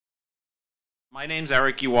My name's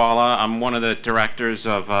Eric Uwala. I'm one of the directors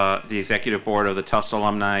of the executive board of the Tufts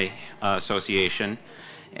Alumni Association,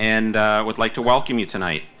 and would like to welcome you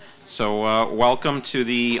tonight. So welcome to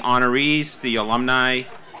the honorees, the alumni,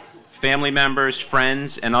 family members,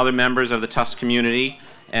 friends, and other members of the Tufts community,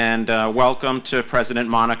 and welcome to President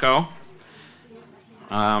Monaco.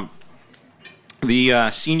 The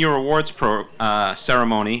Senior Awards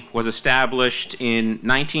ceremony was established in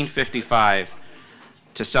 1955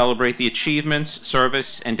 to celebrate the achievements,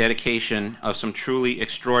 service, and dedication of some truly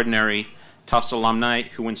extraordinary Tufts alumni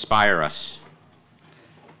who inspire us.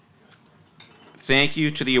 Thank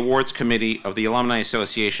you to the Awards Committee of the Alumni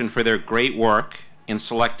Association for their great work in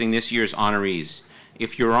selecting this year's honorees.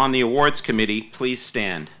 If you're on the Awards Committee, please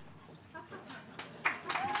stand.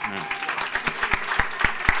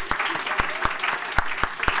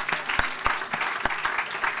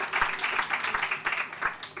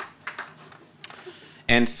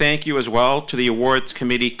 And thank you as well to the Awards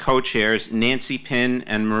Committee co-chairs Nancy Pinn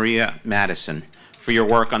and Maria Madison for your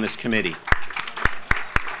work on this committee.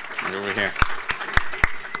 Right over here.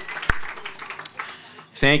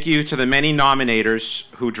 Thank you to the many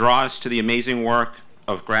nominators who draw us to the amazing work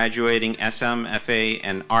of graduating SM, FA,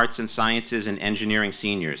 and Arts and Sciences and Engineering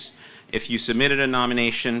seniors. If you submitted a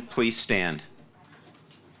nomination, please stand.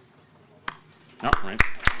 Oh, right.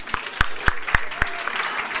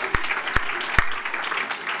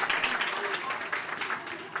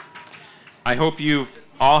 I hope you've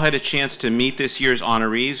all had a chance to meet this year's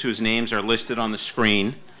honorees, whose names are listed on the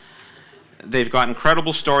screen. They've got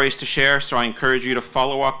incredible stories to share, so I encourage you to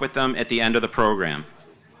follow up with them at the end of the program.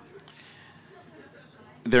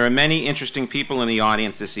 There are many interesting people in the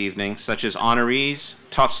audience this evening, such as honorees,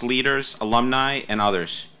 Tufts leaders, alumni, and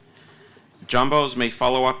others. Jumbos may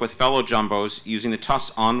follow up with fellow Jumbos using the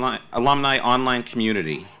Tufts alumni online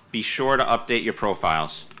community. Be sure to update your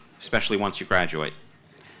profiles, especially once you graduate.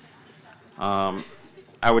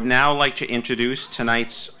 I would now like to introduce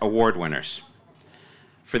tonight's award winners.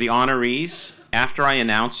 For the honorees, after I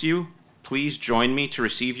announce you, please join me to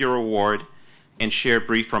receive your award and share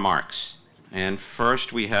brief remarks. And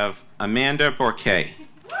first we have Amanda Bourquet.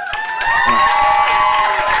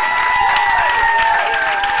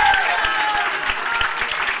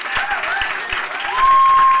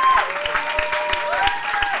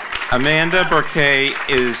 Amanda Bourquet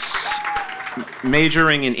is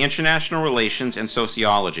majoring in international relations and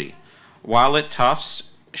sociology. While at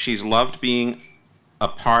Tufts, she's loved being a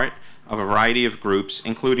part of a variety of groups,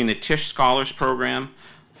 including the Tisch Scholars Program,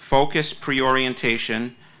 Focus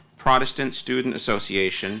Pre-Orientation, Protestant Student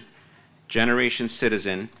Association, Generation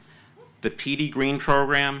Citizen, the P.D. Green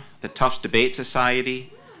Program, the Tufts Debate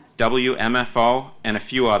Society, WMFO, and a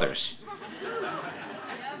few others.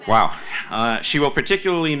 Wow. She will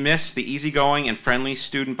particularly miss the easygoing and friendly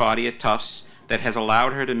student body at Tufts that has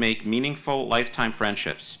allowed her to make meaningful lifetime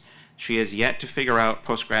friendships. She has yet to figure out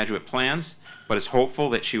postgraduate plans, but is hopeful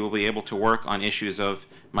that she will be able to work on issues of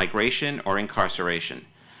migration or incarceration.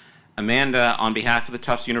 Amanda, on behalf of the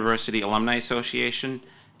Tufts University Alumni Association,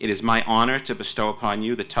 it is my honor to bestow upon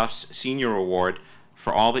you the Tufts Senior Award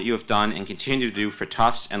for all that you have done and continue to do for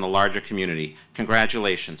Tufts and the larger community.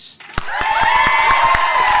 Congratulations.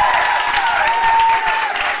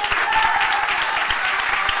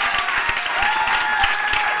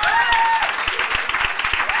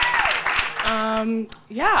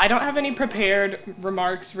 Yeah, I don't have any prepared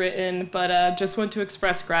remarks written, but just want to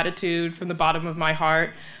express gratitude from the bottom of my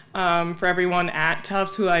heart for everyone at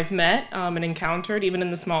Tufts who I've met and encountered, even in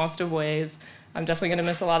the smallest of ways. I'm definitely going to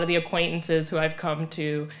miss a lot of the acquaintances who I've come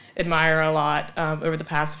to admire a lot over the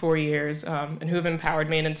past 4 years and who have empowered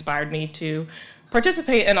me and inspired me to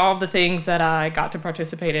participate in all of the things that I got to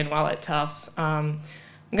participate in while at Tufts. I'm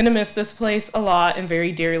going to miss this place a lot and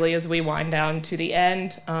very dearly as we wind down to the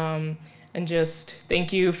end. And just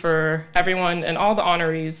thank you for everyone and all the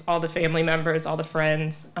honorees, all the family members, all the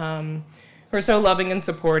friends who are so loving and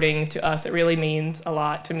supporting to us. It really means a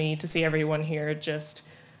lot to me to see everyone here just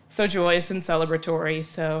so joyous and celebratory.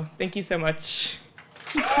 So thank you so much.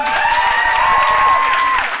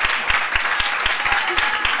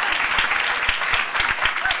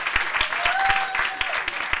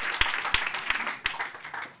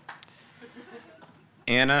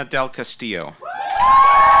 Ana del Castillo.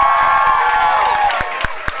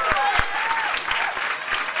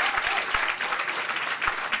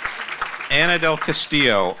 Ana del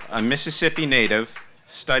Castillo, a Mississippi native,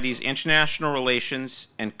 studies international relations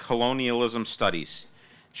and colonialism studies.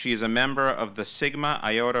 She is a member of the Sigma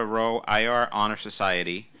Iota Rho IR Honor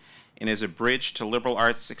Society and is a Bridge to Liberal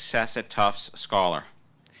Arts Success at Tufts scholar.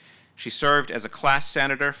 She served as a class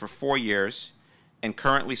senator for 4 years and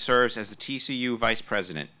currently serves as the TCU Vice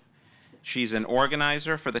President. She's an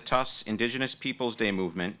organizer for the Tufts Indigenous Peoples Day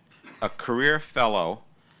movement, a career fellow,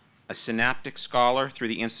 a synaptic scholar through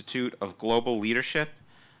the Institute of Global Leadership,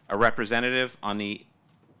 a representative on the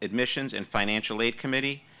Admissions and Financial Aid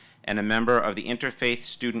Committee, and a member of the Interfaith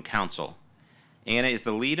Student Council. Anna is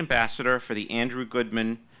the lead ambassador for the Andrew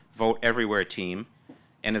Goodman Vote Everywhere team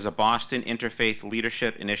and is a Boston Interfaith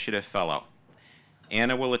Leadership Initiative Fellow.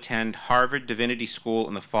 Anna will attend Harvard Divinity School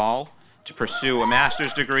in the fall to pursue a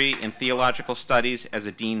master's degree in theological studies as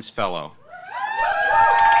a Dean's Fellow.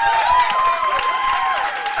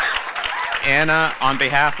 Anna, on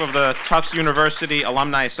behalf of the Tufts University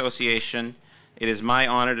Alumni Association, it is my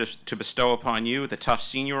honor to bestow upon you the Tufts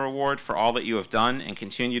Senior Award for all that you have done and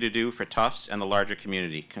continue to do for Tufts and the larger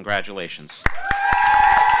community. Congratulations.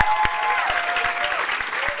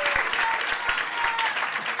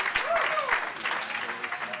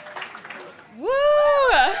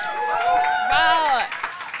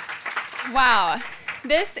 Wow.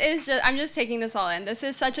 This is just, I'm just taking this all in. This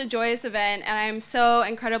is such a joyous event, and I'm so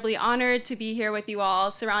incredibly honored to be here with you all,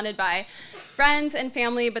 surrounded by friends and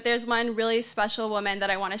family, but there's one really special woman that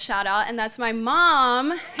I want to shout out, and that's my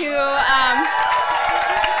mom, who,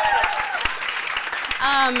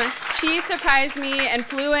 she surprised me and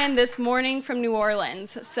flew in this morning from New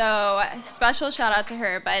Orleans, so special shout out to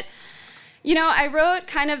her. But, you know, I wrote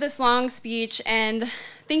kind of this long speech, and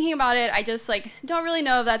thinking about it, I just don't really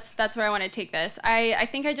know if that's where I want to take this. I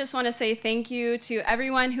think I just want to say thank you to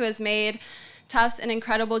everyone who has made Tufts an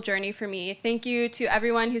incredible journey for me. Thank you to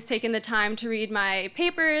everyone who's taken the time to read my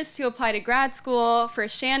papers, to apply to grad school, for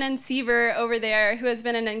Shannon Seaver over there, who has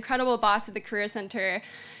been an incredible boss at the Career Center.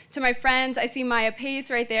 To my friends, I see Maya Pace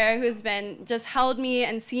right there, who has been just held me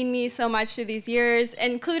and seen me so much through these years,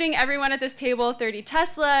 including everyone at this table. 30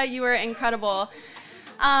 Tesla, you are incredible.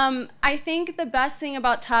 I think the best thing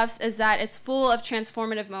about Tufts is that it's full of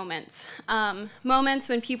transformative moments. Moments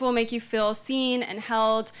when people make you feel seen and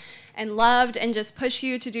held and loved and just push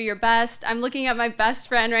you to do your best. I'm looking at my best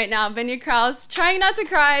friend right now, Benya Kraus, trying not to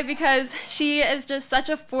cry because she is just such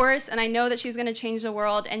a force, and I know that she's going to change the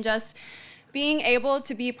world. And just being able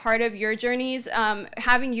to be part of your journeys,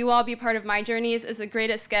 having you all be part of my journeys is the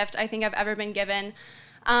greatest gift I think I've ever been given.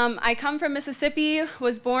 I come from Mississippi,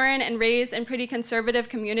 was born and raised in pretty conservative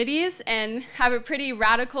communities, and have a pretty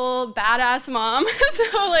radical, badass mom.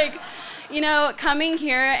 So, you know, coming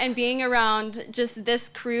here and being around just this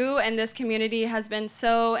crew and this community has been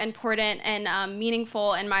so important and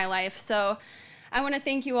meaningful in my life. So I want to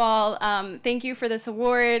thank you all. Thank you for this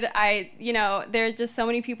award. You know, there are just so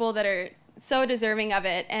many people that are so deserving of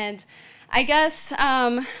it. And I guess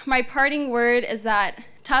my parting word is that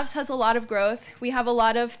Tufts has a lot of growth. We have a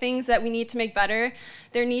lot of things that we need to make better.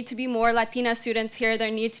 There need to be more Latina students here.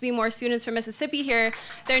 There need to be more students from Mississippi here.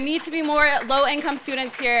 There need to be more low-income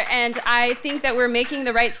students here. And I think that we're making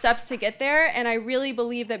the right steps to get there. And I really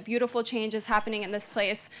believe that beautiful change is happening in this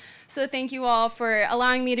place. So thank you all for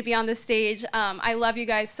allowing me to be on this stage. I love you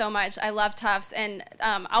guys so much. I love Tufts. And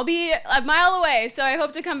I'll be a mile away, so I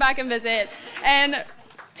hope to come back and visit. And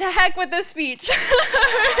to heck with this speech.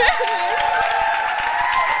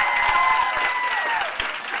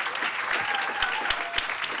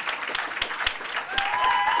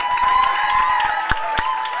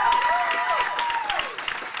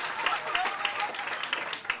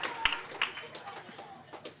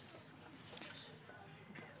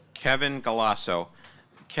 Kevin Galasso.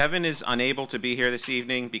 Kevin is unable to be here this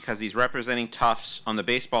evening because he's representing Tufts on the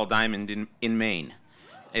baseball diamond in Maine.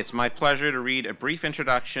 It's my pleasure to read a brief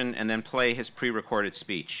introduction and then play his pre-recorded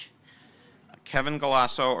speech. Kevin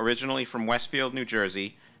Galasso, originally from Westfield, New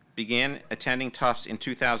Jersey, began attending Tufts in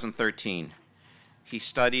 2013. He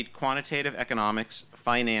studied quantitative economics,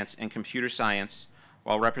 finance, and computer science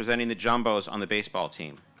while representing the Jumbos on the baseball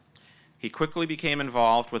team. He quickly became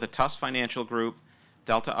involved with the Tufts Financial Group,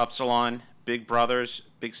 Delta Upsilon, Big Brothers,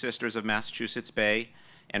 Big Sisters of Massachusetts Bay,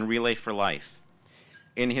 and Relay for Life.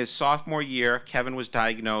 In his sophomore year, Kevin was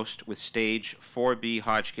diagnosed with stage 4B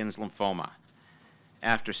Hodgkin's lymphoma.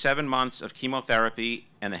 After 7 months of chemotherapy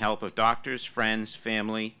and the help of doctors, friends,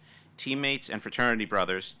 family, teammates, and fraternity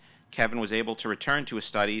brothers, Kevin was able to return to his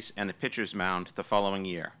studies and the pitcher's mound the following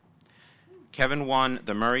year. Kevin won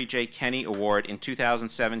the Murray J. Kenny Award in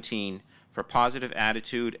 2017 for positive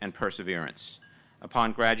attitude and perseverance.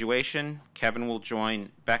 Upon graduation, Kevin will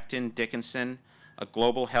join Becton Dickinson, a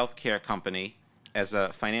global healthcare company, as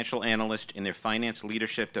a financial analyst in their Finance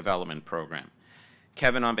Leadership Development Program.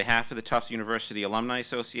 Kevin, on behalf of the Tufts University Alumni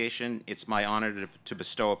Association, it's my honor to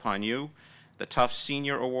bestow upon you the Tufts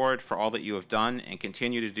Senior Award for all that you have done and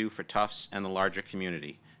continue to do for Tufts and the larger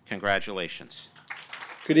community. Congratulations.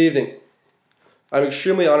 Good evening. I'm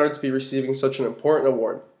extremely honored to be receiving such an important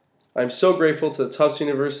award. I am so grateful to the Tufts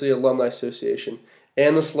University Alumni Association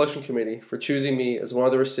and the selection committee for choosing me as one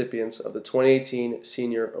of the recipients of the 2018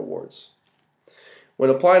 Senior Awards.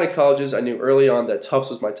 When applying to colleges, I knew early on that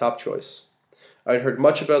Tufts was my top choice. I had heard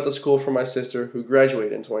much about the school from my sister, who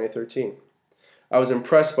graduated in 2013. I was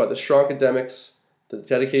impressed by the strong academics, the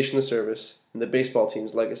dedication to service, and the baseball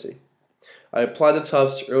team's legacy. I applied to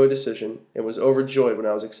Tufts' early decision and was overjoyed when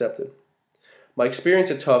I was accepted. My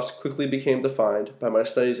experience at Tufts quickly became defined by my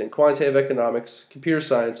studies in quantitative economics, computer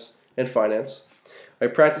science, and finance, my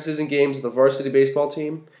practices and games of the varsity baseball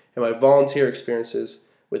team, and my volunteer experiences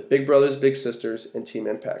with Big Brothers Big Sisters and Team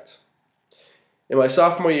Impact. In my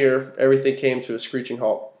sophomore year, everything came to a screeching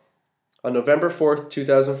halt. On November 4th,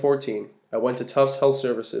 2014, I went to Tufts Health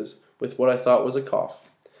Services with what I thought was a cough,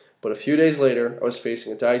 but a few days later, I was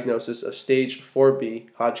facing a diagnosis of stage 4B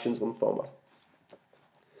Hodgkin's lymphoma.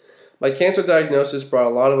 My cancer diagnosis brought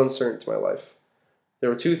a lot of uncertainty to my life. There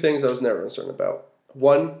were two things I was never uncertain about.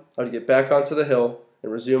 One, I would get back onto the hill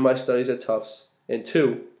and resume my studies at Tufts, and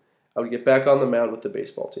two, I would get back on the mound with the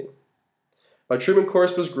baseball team. My treatment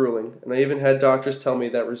course was grueling, and I even had doctors tell me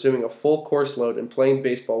that resuming a full course load and playing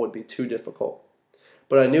baseball would be too difficult.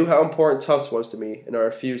 But I knew how important Tufts was to me, and I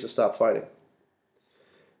refused to stop fighting.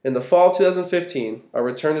 In the fall of 2015, I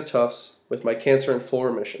returned to Tufts with my cancer in full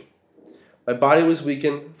remission. My body was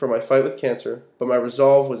weakened from my fight with cancer, but my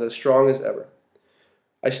resolve was as strong as ever.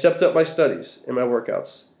 I stepped up my studies and my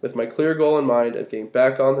workouts, with my clear goal in mind of getting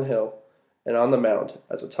back on the hill and on the mound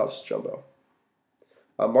as a Tufts Jumbo.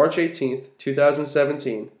 On March 18,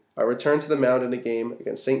 2017, I returned to the mound in a game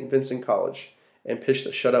against St. Vincent College and pitched a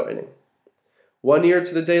shutout inning. 1 year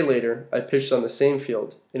to the day later, I pitched on the same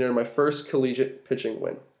field and earned my first collegiate pitching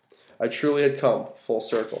win. I truly had come full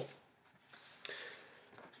circle.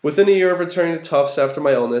 Within a year of returning to Tufts after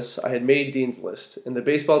my illness, I had made Dean's List, and the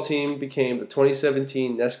baseball team became the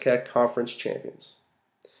 2017 NESCAC Conference champions.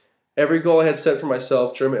 Every goal I had set for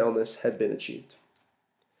myself during my illness had been achieved.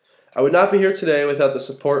 I would not be here today without the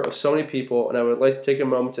support of so many people, and I would like to take a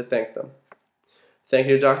moment to thank them. Thank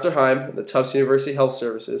you to Dr. Heim and the Tufts University Health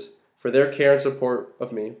Services for their care and support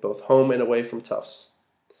of me, both home and away from Tufts.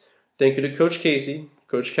 Thank you to Coach Casey,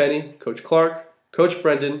 Coach Kenny, Coach Clark, Coach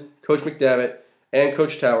Brendan, Coach McDavitt, and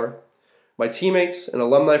Coach Tower, my teammates and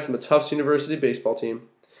alumni from the Tufts University baseball team,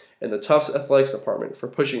 and the Tufts Athletics Department for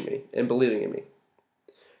pushing me and believing in me.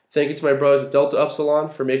 Thank you to my brothers at Delta Upsilon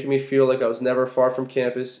for making me feel like I was never far from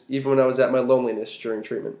campus, even when I was at my loneliness during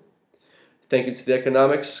treatment. Thank you to the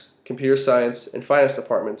economics, computer science, and finance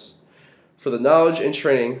departments for the knowledge and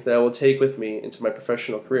training that I will take with me into my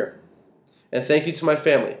professional career. And thank you to my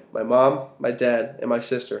family, my mom, my dad, and my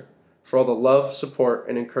sister, for all the love, support,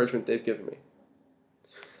 and encouragement they've given me.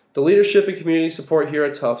 The leadership and community support here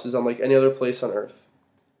at Tufts is unlike any other place on earth.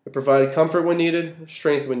 It provided comfort when needed,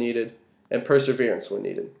 strength when needed, and perseverance when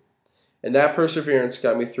needed. And that perseverance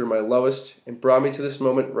got me through my lowest and brought me to this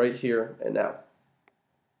moment right here and now.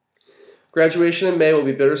 Graduation in May will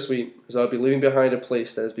be bittersweet, as I'll be leaving behind a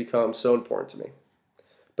place that has become so important to me.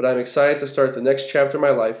 But I'm excited to start the next chapter of my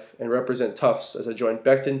life and represent Tufts as I join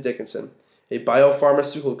Becton Dickinson, a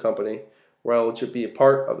biopharmaceutical company where I will be a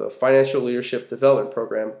part of the Financial Leadership Development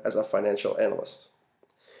Program as a financial analyst.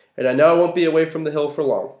 And I know I won't be away from the hill for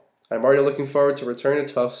long. I'm already looking forward to returning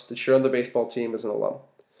to Tufts to cheer on the baseball team as an alum.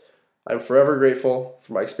 I'm forever grateful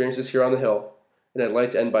for my experiences here on the hill, and I'd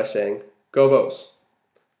like to end by saying, Go Bows!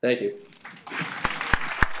 Thank you.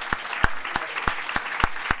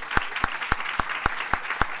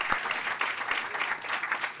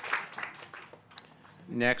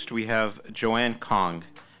 Next, we have Joanne Kong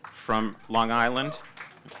from Long Island.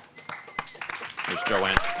 There's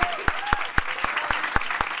Joanne.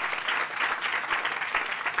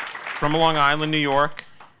 From Long Island, New York,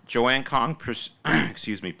 Joanne Kong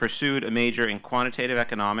pursued a major in quantitative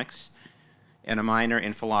economics and a minor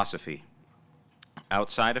in philosophy.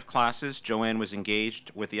 Outside of classes, Joanne was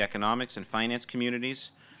engaged with the economics and finance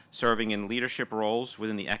communities, serving in leadership roles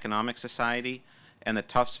within the Economic Society and the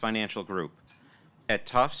Tufts Financial Group. At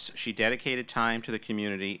Tufts, she dedicated time to the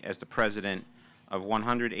community as the president of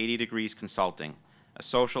 180 Degrees Consulting, a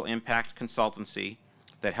social impact consultancy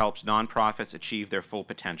that helps nonprofits achieve their full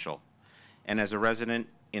potential, and as a resident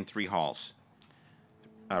in 3 halls.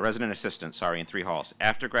 Resident assistant, in 3 halls.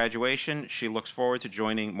 After graduation, she looks forward to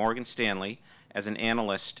joining Morgan Stanley as an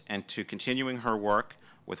analyst and to continuing her work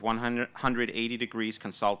with 180 Degrees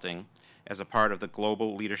Consulting as a part of the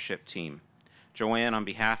global leadership team. Joanne, on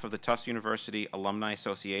behalf of the Tufts University Alumni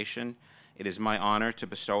Association, it is my honor to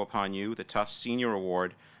bestow upon you the Tufts Senior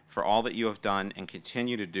Award for all that you have done and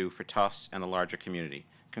continue to do for Tufts and the larger community.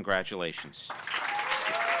 Congratulations.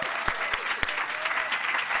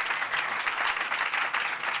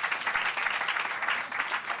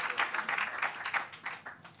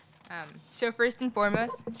 So first and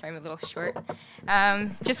foremost, sorry I'm a little short,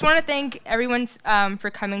 just want to thank everyone for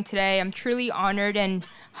coming today. I'm truly honored and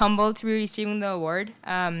humbled to be receiving the award.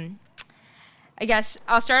 I guess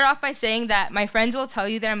I'll start off by saying that my friends will tell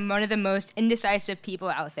you that I'm one of the most indecisive people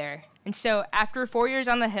out there. And so after 4 years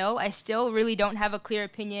on the Hill, I still really don't have a clear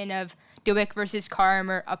opinion of Dewick versus Carm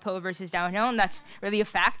or uphill versus downhill, and that's really a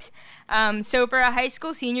fact. So for a high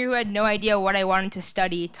school senior who had no idea what I wanted to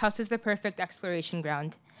study, Tufts was the perfect exploration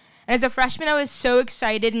ground. And as a freshman, I was so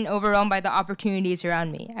excited and overwhelmed by the opportunities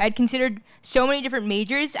around me. I had considered so many different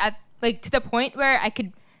majors to the point where I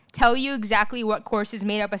could tell you exactly what courses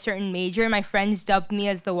made up a certain major, and my friends dubbed me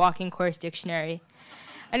as the walking course dictionary.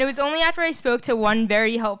 And it was only after I spoke to one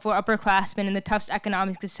very helpful upperclassman in the Tufts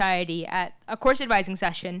Economic Society at a course advising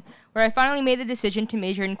session where I finally made the decision to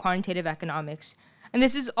major in quantitative economics. And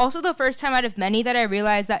this is also the first time out of many that I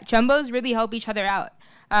realized that jumbos really help each other out,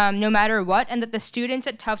 no matter what, and that the students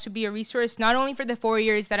at Tufts would be a resource not only for the 4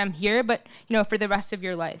 years that I'm here, but for the rest of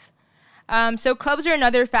your life. So clubs are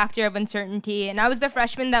another factor of uncertainty, and I was the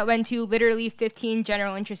freshman that went to literally 15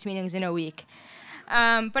 general interest meetings in a week.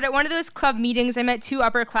 But at one of those club meetings, I met two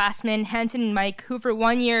upperclassmen, Hanson and Mike, who for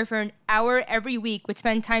 1 year, for an hour every week, would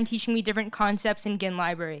spend time teaching me different concepts in Ginn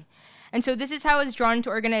Library. And so this is how I was drawn to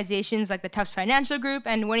organizations like the Tufts Financial Group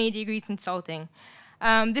and 180 Degrees Consulting.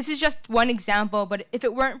 This is just one example, but if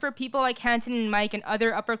it weren't for people like Hanson and Mike and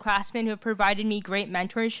other upperclassmen who have provided me great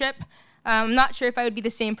mentorship, I'm not sure if I would be the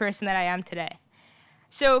same person that I am today.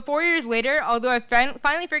 So 4 years later, although I've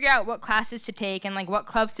finally figured out what classes to take and what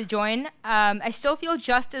clubs to join, I still feel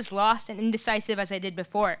just as lost and indecisive as I did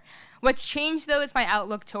before. What's changed, though, is my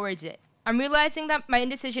outlook towards it. I'm realizing that my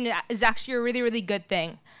indecision is actually a really, really good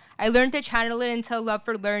thing. I learned to channel it into a love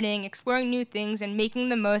for learning, exploring new things, and making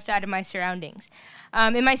the most out of my surroundings.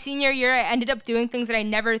 In my senior year, I ended up doing things that I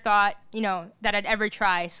never thought, that I'd ever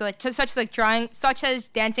try. So such as drawing, such as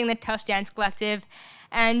dancing the Tufts Dance Collective,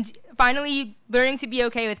 and finally learning to be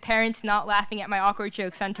okay with parents not laughing at my awkward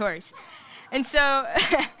jokes on tours. And so,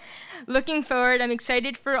 looking forward, I'm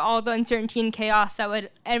excited for all the uncertainty and chaos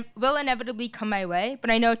that will inevitably come my way, but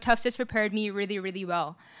I know Tufts has prepared me really, really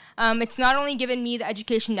well. It's not only given me the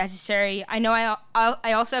education necessary, I know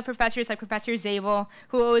I also have professors like Professor Zabel,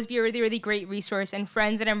 who will always be a really, really great resource, and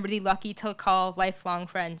friends that I'm really lucky to call lifelong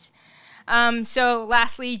friends. So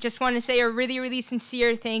lastly, just want to say a really, really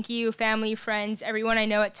sincere thank you, family, friends, everyone I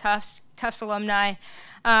know at Tufts, Tufts alumni.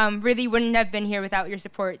 Really wouldn't have been here without your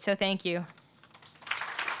support, so thank you.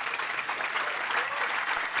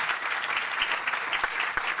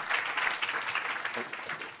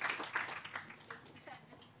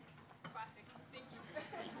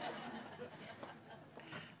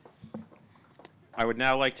 I would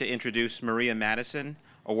now like to introduce Maria Madison,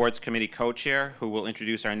 Awards Committee Co-Chair, who will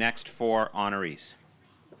introduce our next four honorees.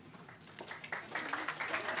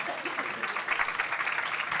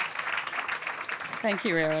 Thank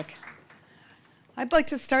you, Eric. I'd like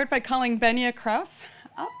to start by calling Benya Kraus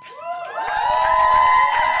up.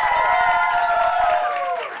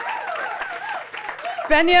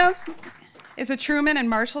 Benya is a Truman and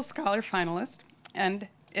Marshall Scholar finalist and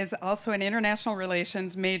is also an international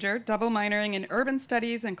relations major, double minoring in urban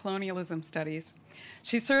studies and colonialism studies.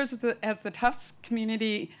 She serves as the Tufts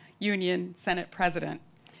Community Union Senate President,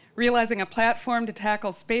 realizing a platform to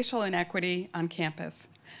tackle spatial inequity on campus.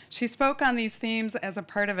 She spoke on these themes as a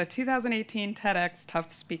part of a 2018 TEDx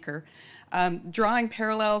Tufts speaker, drawing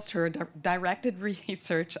parallels to her directed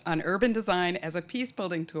research on urban design as a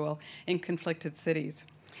peace-building tool in conflicted cities.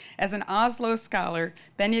 As an Oslo scholar,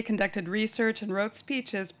 Benya conducted research and wrote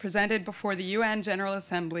speeches presented before the UN General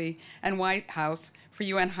Assembly and White House for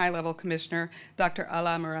UN High-Level Commissioner Dr.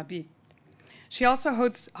 Ala Murabi. She also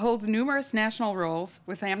holds numerous national roles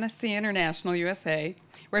with Amnesty International USA,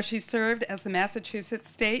 where she served as the Massachusetts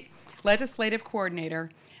State Legislative Coordinator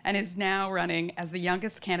and is now running as the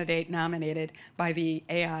youngest candidate nominated by the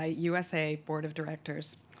AI USA Board of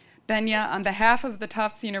Directors. Benya, on behalf of the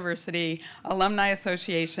Tufts University Alumni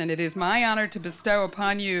Association, it is my honor to bestow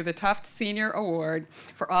upon you the Tufts Senior Award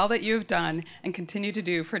for all that you have done and continue to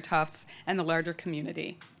do for Tufts and the larger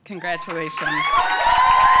community. Congratulations.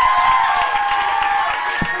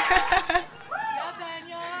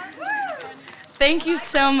 Thank you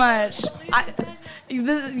so much.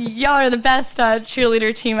 Y'all are the best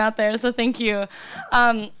cheerleader team out there, so thank you.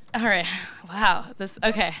 All right. Wow.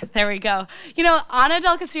 Okay, there we go. Ana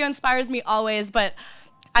del Castillo inspires me always, but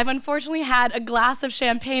I've unfortunately had a glass of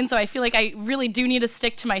champagne, so I feel like I really do need to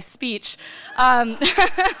stick to my speech.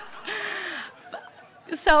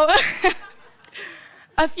 So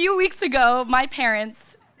a few weeks ago, my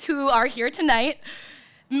parents, who are here tonight,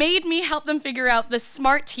 made me help them figure out the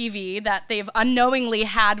smart TV that they've unknowingly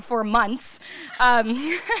had for months,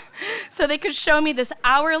 so they could show me this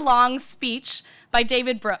hour-long speech by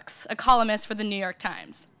David Brooks, a columnist for the New York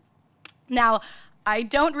Times. Now, I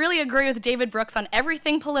don't really agree with David Brooks on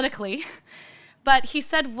everything politically, but he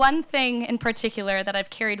said one thing in particular that I've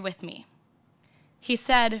carried with me. He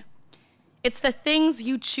said, "It's the things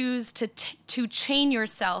you choose to chain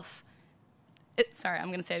yourself." Sorry, I'm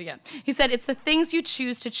going to say it again. He said, "It's the things you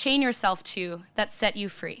choose to chain yourself to that set you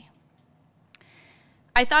free."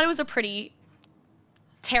 I thought it was a pretty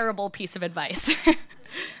terrible piece of advice.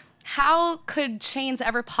 How could chains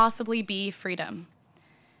ever possibly be freedom?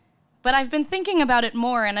 But I've been thinking about it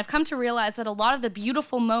more, and I've come to realize that a lot of the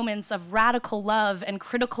beautiful moments of radical love and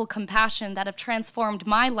critical compassion that have transformed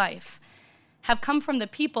my life have come from the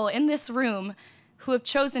people in this room who have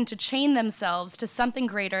chosen to chain themselves to something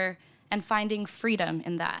greater and finding freedom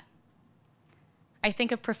in that. I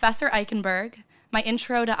think of Professor Eichenberg, my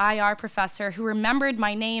intro to IR professor, who remembered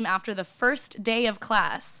my name after the first day of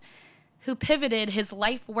class, who pivoted his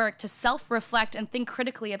life work to self-reflect and think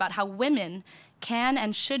critically about how women can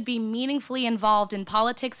and should be meaningfully involved in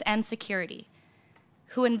politics and security,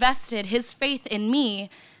 who invested his faith in me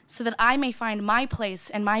so that I may find my place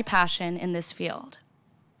and my passion in this field.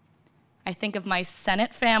 I think of my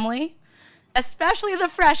Senate family, especially the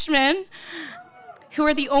freshmen, who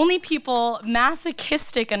are the only people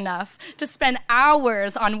masochistic enough to spend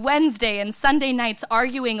hours on Wednesday and Sunday nights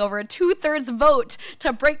arguing over a 2/3 vote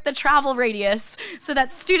to break the travel radius so that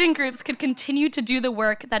student groups could continue to do the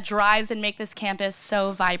work that drives and make this campus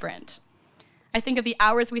so vibrant. I think of the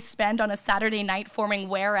hours we spend on a Saturday night forming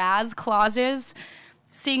whereas clauses,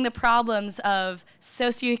 seeing the problems of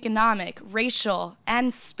socioeconomic, racial,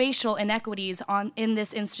 and spatial inequities in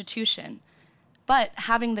this institution, but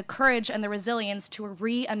having the courage and the resilience to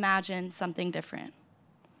reimagine something different.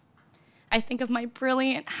 I think of my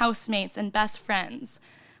brilliant housemates and best friends,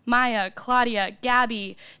 Maya, Claudia,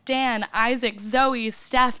 Gabby, Dan, Isaac, Zoe,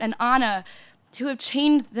 Steph, and Anna, who have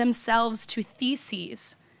chained themselves to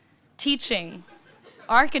theses, teaching,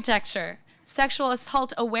 architecture, sexual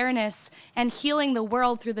assault awareness, and healing the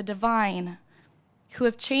world through the divine, who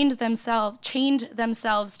have chained themselves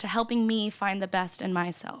to helping me find the best in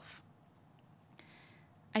myself.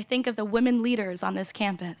 I think of the women leaders on this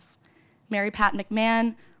campus, Mary Pat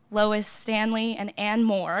McMahon, Lois Stanley, and Ann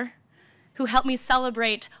Moore, who helped me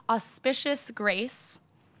celebrate auspicious grace,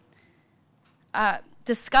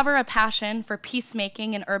 discover a passion for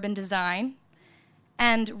peacemaking and urban design,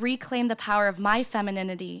 and reclaim the power of my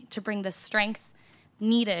femininity to bring the strength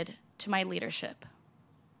needed to my leadership.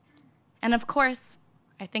 And of course,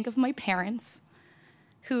 I think of my parents,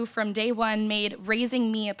 who from day one made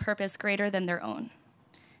raising me a purpose greater than their own.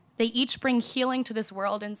 They each bring healing to this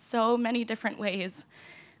world in so many different ways,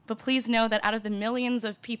 but please know that out of the millions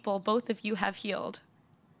of people both of you have healed,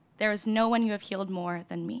 there is no one you have healed more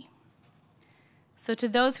than me. So to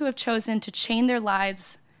those who have chosen to chain their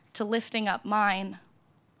lives to lifting up mine,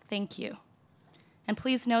 thank you. And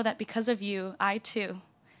please know that because of you, I too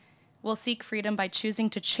will seek freedom by choosing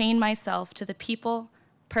to chain myself to the people,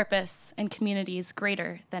 purpose, and communities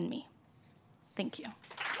greater than me. Thank you.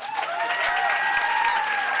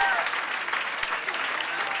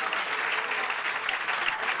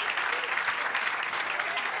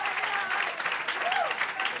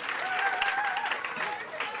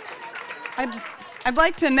 I'd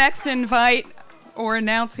like to next invite or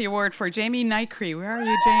announce the award for Jamie Nightcree. Where are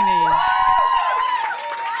you, Jamie?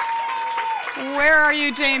 Where are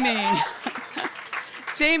you, Jamie?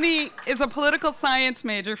 Jamie is a political science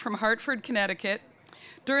major from Hartford, Connecticut.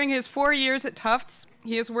 During his 4 years at Tufts,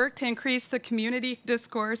 he has worked to increase the community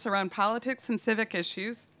discourse around politics and civic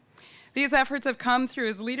issues. These efforts have come through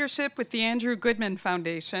his leadership with the Andrew Goodman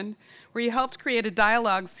Foundation, where he helped create a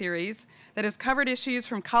dialogue series that has covered issues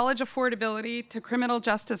from college affordability to criminal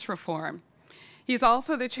justice reform. He's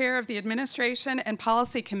also the chair of the Administration and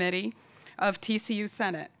Policy Committee of TCU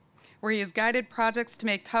Senate, where he has guided projects to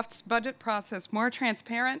make Tufts' budget process more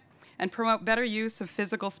transparent and promote better use of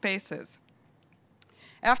physical spaces.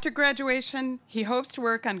 After graduation, he hopes to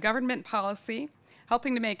work on government policy,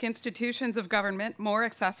 helping to make institutions of government more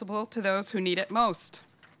accessible to those who need it most.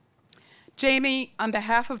 Jamie, on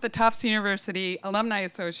behalf of the Tufts University Alumni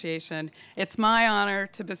Association, it's my honor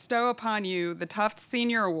to bestow upon you the Tufts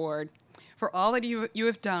Senior Award for all that you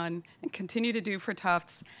have done and continue to do for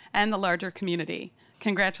Tufts and the larger community.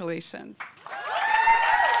 Congratulations.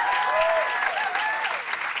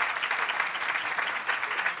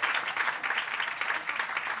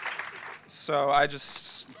 So I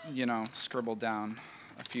just, scribbled down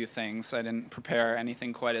a few things. I didn't prepare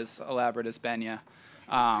anything quite as elaborate as Benya.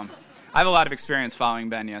 I have a lot of experience following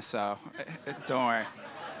Benya, so don't worry.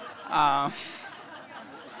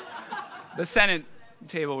 The Senate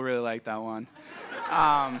table really liked that one.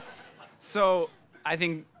 So I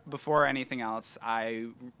think before anything else, I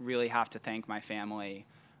really have to thank my family,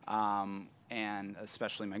 and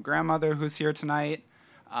especially my grandmother who's here tonight.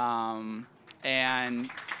 And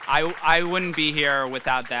I wouldn't be here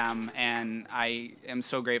without them, and I am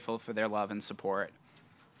so grateful for their love and support.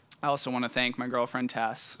 I also want to thank my girlfriend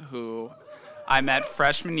Tess, who I met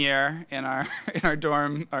freshman year in our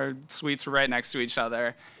dorm. Our suites were right next to each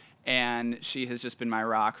other, and she has just been my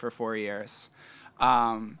rock for 4 years.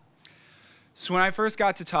 So when I first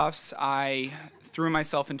got to Tufts, I threw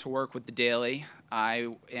myself into work with the Daily. I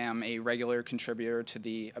am a regular contributor to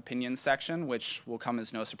the opinions section, which will come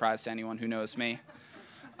as no surprise to anyone who knows me.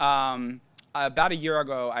 About a year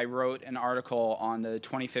ago, I wrote an article on the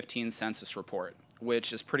 2015 census report,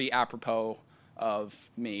 which is pretty apropos of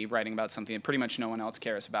me writing about something that pretty much no one else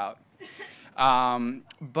cares about.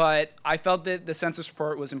 But I felt that the census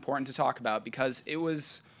report was important to talk about because it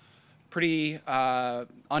was pretty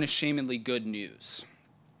unashamedly good news.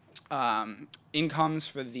 Incomes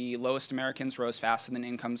for the lowest Americans rose faster than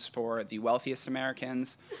incomes for the wealthiest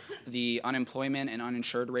Americans. The unemployment and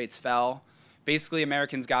uninsured rates fell. Basically,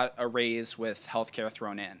 Americans got a raise with healthcare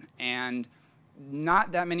thrown in. And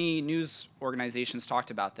not that many news organizations talked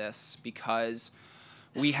about this because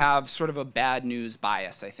we have sort of a bad news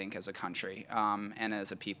bias, I think, as a country and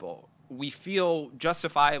as a people. We feel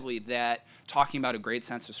justifiably that talking about a great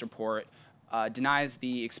census report denies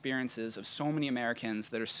the experiences of so many Americans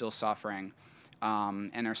that are still suffering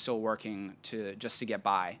and are still working just to get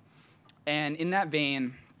by. And in that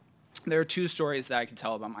vein, there are two stories that I could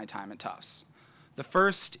tell about my time at Tufts. The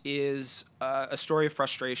first is a story of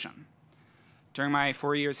frustration. During my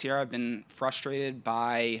 4 years here, I've been frustrated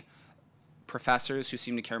by professors who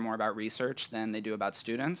seem to care more about research than they do about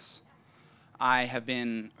students. I have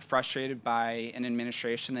been frustrated by an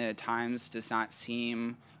administration that at times does not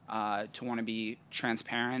seem to want to be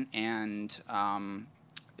transparent and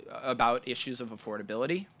about issues of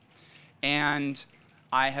affordability. And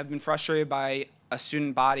I have been frustrated by a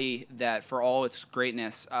student body that, for all its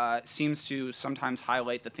greatness, seems to sometimes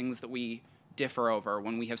highlight the things that we differ over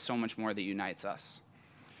when we have so much more that unites us.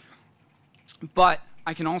 But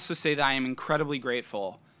I can also say that I am incredibly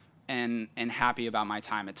grateful and happy about my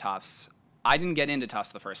time at Tufts. I didn't get into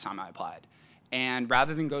Tufts the first time I applied. And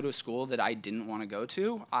rather than go to a school that I didn't want to go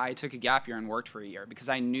to, I took a gap year and worked for a year because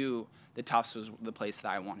I knew that Tufts was the place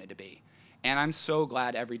that I wanted to be. And I'm so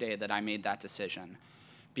glad every day that I made that decision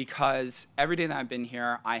because every day that I've been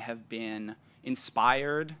here, I have been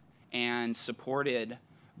inspired and supported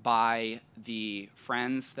by the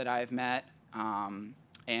friends that I've met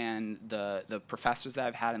and the professors that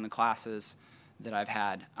I've had in the classes that I've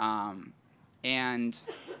had. And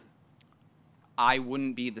I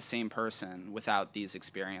wouldn't be the same person without these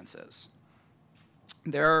experiences.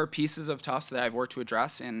 There are pieces of Tufts that I've worked to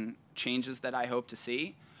address and changes that I hope to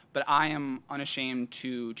see, but I am unashamed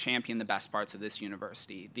to champion the best parts of this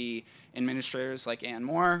university. The administrators like Ann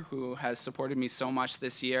Moore, who has supported me so much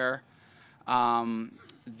this year, and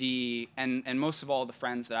most of all the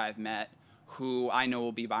friends that I've met who I know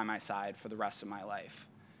will be by my side for the rest of my life.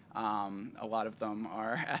 A lot of them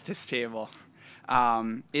are at this table.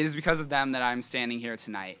 It is because of them that I'm standing here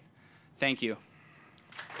tonight. Thank you.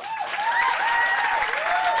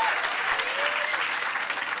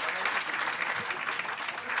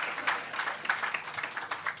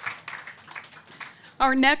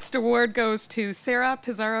 Our next award goes to Sarah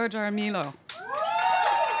Pizarro Jaramillo.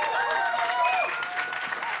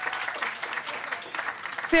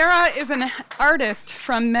 Sarah is an artist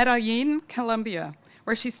from Medellin, Colombia,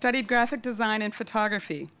 where she studied graphic design and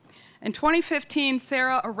photography. In 2015,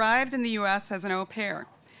 Sarah arrived in the U.S. as an au pair.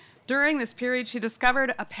 During this period, she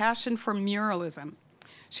discovered a passion for muralism.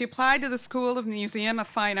 She applied to the School of Museum of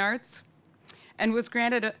Fine Arts and was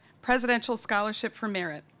granted a presidential scholarship for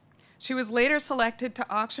merit. She was later selected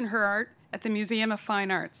to auction her art at the Museum of Fine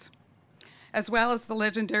Arts, as well as the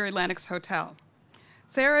legendary Lenox Hotel.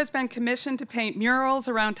 Sarah has been commissioned to paint murals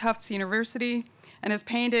around Tufts University and has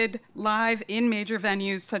painted live in major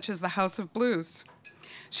venues such as the House of Blues.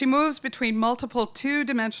 She moves between multiple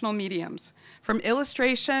two-dimensional mediums, from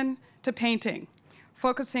illustration to painting,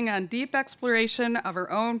 focusing on deep exploration of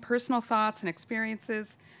her own personal thoughts and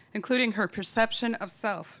experiences, including her perception of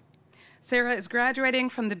self. Sarah is graduating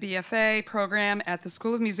from the BFA program at the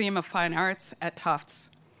School of Museum of Fine Arts at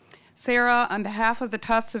Tufts. Sarah, on behalf of the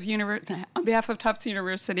Tufts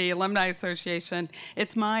University Alumni Association,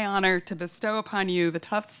 it's my honor to bestow upon you the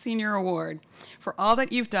Tufts Senior Award for all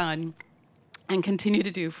that you've done and continue to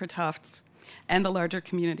do for Tufts and the larger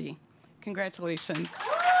community. Congratulations.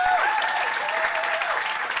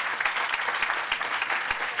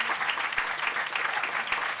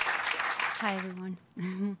 Hi, everyone.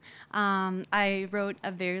 I wrote a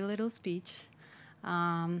very little speech.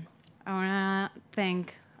 I want to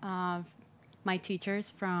thank my teachers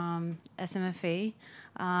from SMFA.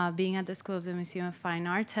 Being at the School of the Museum of Fine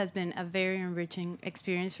Arts has been a very enriching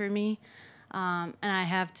experience for me, and I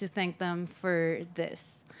have to thank them for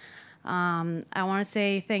this. I want to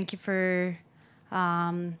say thank you for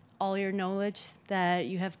all your knowledge that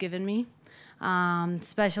you have given me.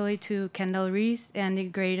 Especially to Kendall Reese, Andy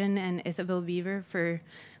Graydon, and Isabel Beaver for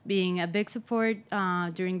being a big support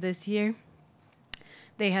during this year.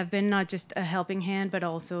 They have been not just a helping hand, but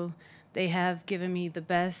also they have given me the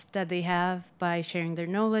best that they have by sharing their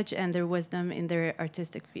knowledge and their wisdom in their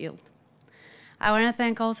artistic field. I want to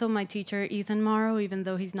thank also my teacher, Ethan Morrow, even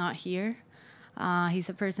though he's not here. He's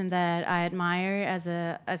a person that I admire as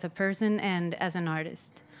a person and as an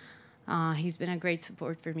artist. He's been a great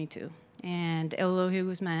support for me too. And Elohi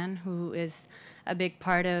Guzman, who is a big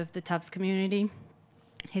part of the Tufts community.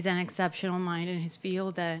 He's an exceptional mind in his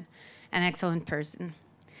field and an excellent person.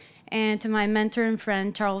 And to my mentor and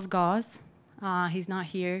friend, Charles Goss, he's not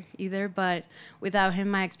here either, but without him,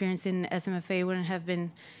 my experience in SMFA wouldn't have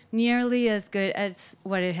been nearly as good as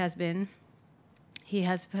what it has been. He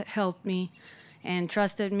has helped me and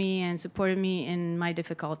trusted me and supported me in my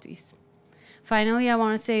difficulties. Finally, I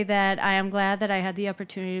want to say that I am glad that I had the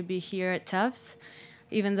opportunity to be here at Tufts,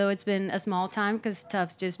 even though it's been a small time because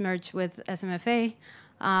Tufts just merged with SMFA,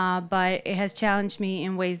 but it has challenged me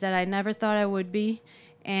in ways that I never thought I would be,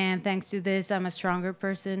 and thanks to this, I'm a stronger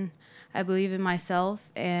person. I believe in myself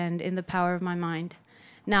and in the power of my mind.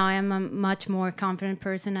 Now I am a much more confident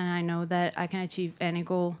person, and I know that I can achieve any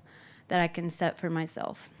goal that I can set for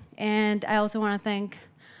myself. And I also want to thank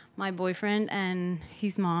my boyfriend and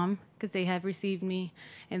his mom, because they have received me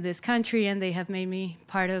in this country and they have made me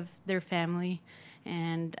part of their family,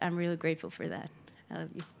 and I'm really grateful for that. I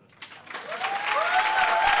love you.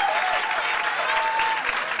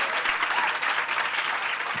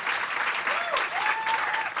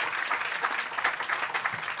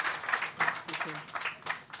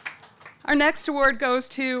 Our next award goes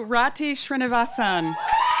to Rati Srinivasan.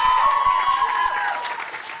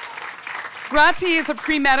 Rati is a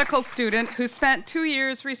pre-medical student who spent 2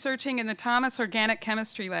 years researching in the Thomas Organic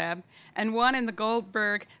Chemistry Lab and 1 in the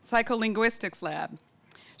Goldberg Psycholinguistics Lab.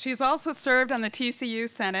 She has also served on the TCU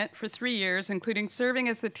Senate for 3 years, including serving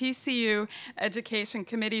as the TCU Education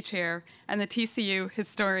Committee Chair and the TCU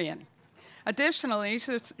Historian. Additionally,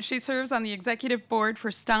 she serves on the executive board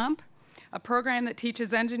for STOMP, a program that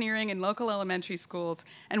teaches engineering in local elementary schools,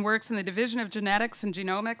 and works in the Division of Genetics and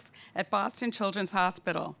Genomics at Boston Children's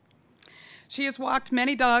Hospital. She has walked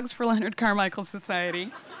many dogs for Leonard Carmichael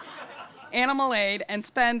Society, Animal Aid, and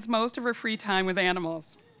spends most of her free time with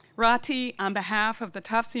animals. Rati, on behalf of the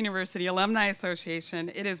Tufts University Alumni Association,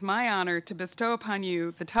 it is my honor to bestow upon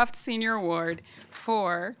you the Tufts Senior Award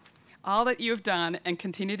for all that you have done and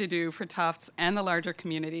continue to do for Tufts and the larger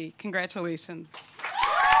community. Congratulations.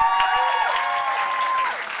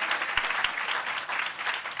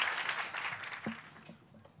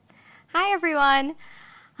 Hi, everyone.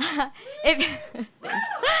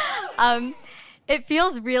 It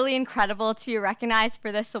feels really incredible to be recognized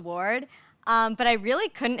for this award, but I really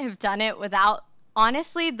couldn't have done it without,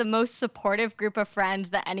 honestly, the most supportive group of friends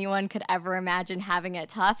that anyone could ever imagine having at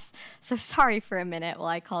Tufts. So sorry for a minute while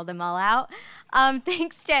I call them all out.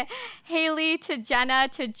 Thanks to Haley, to Jenna,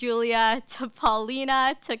 to Julia, to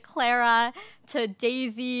Paulina, to Clara, to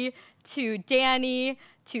Daisy, to Danny,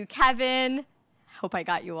 to Kevin. Hope I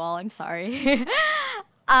got you all, I'm sorry.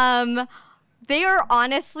 They are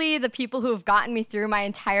honestly the people who have gotten me through my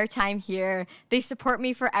entire time here. They support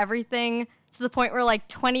me for everything, to the point where like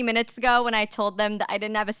 20 minutes ago when I told them that I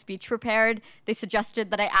didn't have a speech prepared, they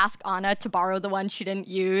suggested that I ask Anna to borrow the one she didn't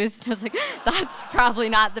use. I was like, that's probably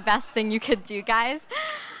not the best thing you could do, guys.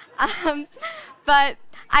 But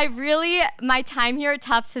my time here at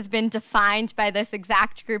Tufts has been defined by this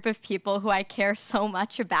exact group of people who I care so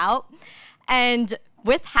much about. And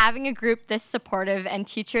with having a group this supportive and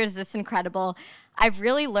teachers this incredible, I've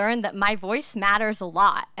really learned that my voice matters a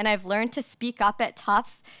lot, and I've learned to speak up at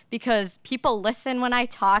Tufts because people listen when I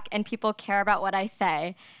talk and people care about what I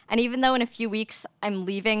say. And even though in a few weeks I'm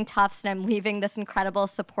leaving Tufts and I'm leaving this incredible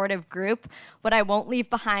supportive group, what I won't leave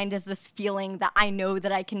behind is this feeling that I know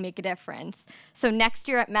that I can make a difference. So next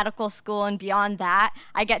year at medical school and beyond that,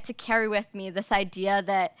 I get to carry with me this idea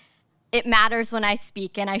that it matters when I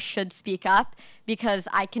speak and I should speak up because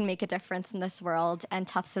I can make a difference in this world, and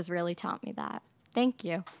Tufts has really taught me that. Thank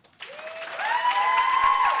you.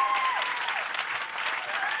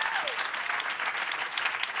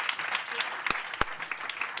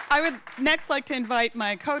 I would next like to invite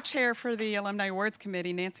my co-chair for the Alumni Awards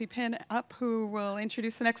Committee, Nancy Pinn, up, who will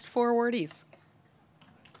introduce the next 4 awardees.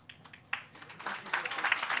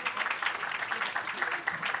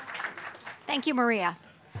 Thank you, Maria.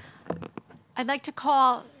 I'd like to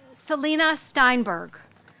call Selena Steinberg.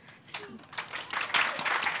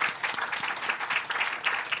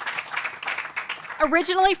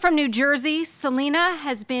 Originally from New Jersey, Selena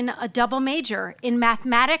has been a double major in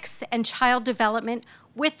mathematics and child development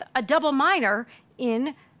with a double minor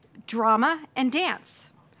in drama and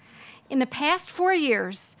dance. In the past 4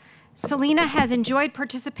 years, Selena has enjoyed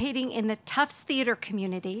participating in the Tufts theater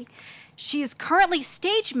community. She is currently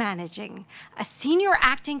stage managing a senior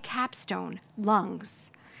acting capstone,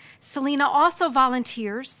 Lungs. Selena also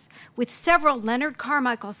volunteers with several Leonard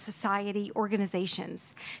Carmichael Society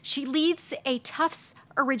organizations. She leads a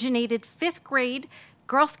Tufts-originated 5th grade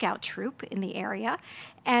Girl Scout troop in the area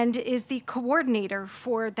and is the coordinator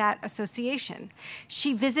for that association.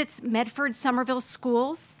 She visits Medford Somerville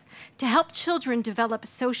schools to help children develop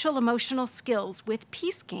social emotional skills with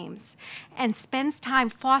peace games and spends time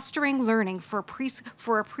fostering learning for a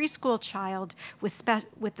preschool child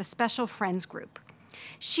with the Special Friends group.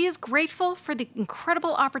 She is grateful for the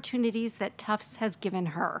incredible opportunities that Tufts has given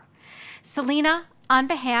her. Selena, on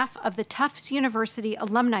behalf of the Tufts University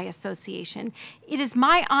Alumni Association, it is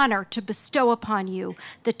my honor to bestow upon you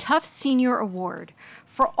the Tufts Senior Award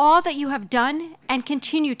for all that you have done and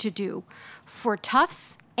continue to do for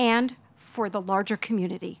Tufts and for the larger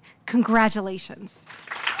community. Congratulations.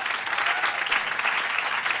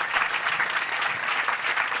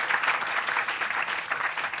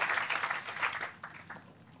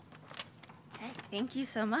 Thank you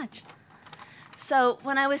so much. So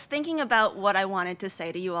when I was thinking about what I wanted to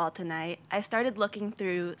say to you all tonight, I started looking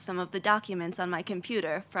through some of the documents on my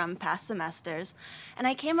computer from past semesters, and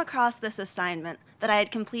I came across this assignment that I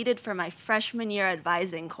had completed for my freshman year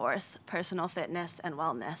advising course, Personal Fitness and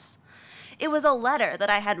Wellness. It was a letter that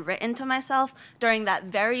I had written to myself during that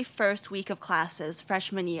very first week of classes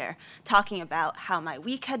freshman year, talking about how my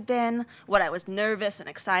week had been, what I was nervous and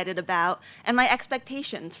excited about, and my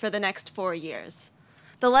expectations for the next 4 years.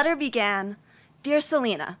 The letter began, "Dear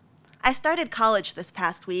Selena, I started college this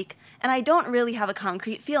past week, and I don't really have a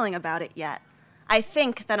concrete feeling about it yet. I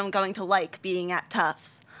think that I'm going to like being at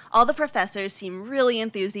Tufts. All the professors seem really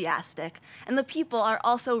enthusiastic, and the people are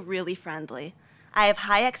also really friendly. I have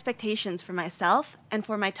high expectations for myself and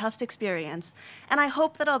for my Tufts experience, and I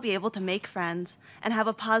hope that I'll be able to make friends and have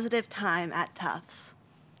a positive time at Tufts."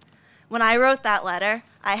 When I wrote that letter,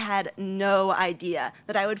 I had no idea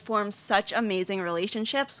that I would form such amazing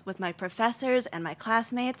relationships with my professors and my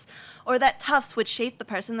classmates, or that Tufts would shape the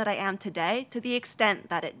person that I am today to the extent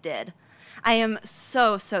that it did. I am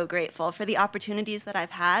so, so grateful for the opportunities that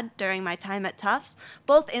I've had during my time at Tufts,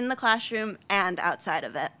 both in the classroom and outside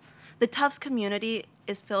of it. The Tufts community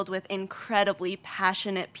is filled with incredibly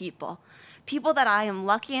passionate people, people that I am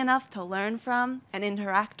lucky enough to learn from and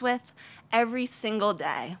interact with every single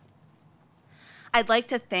day. I'd like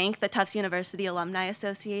to thank the Tufts University Alumni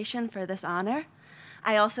Association for this honor.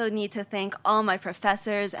 I also need to thank all my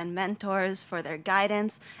professors and mentors for their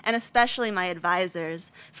guidance, and especially my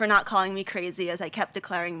advisors for not calling me crazy as I kept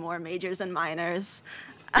declaring more majors and minors.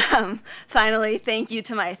 Finally, thank you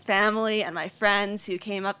to my family and my friends who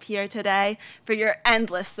came up here today for your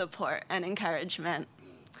endless support and encouragement.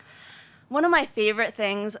 One of my favorite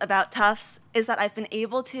things about Tufts is that I've been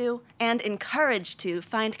able to and encouraged to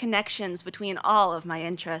find connections between all of my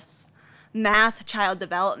interests. Math, child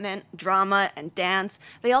development, drama, and dance,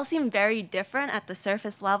 they all seem very different at the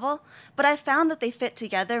surface level, but I've found that they fit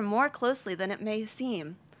together more closely than it may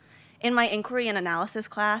seem. In my inquiry and analysis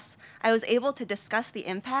class, I was able to discuss the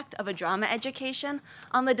impact of a drama education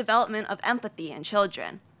on the development of empathy in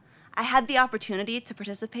children. I had the opportunity to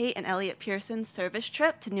participate in Elliot Pearson's service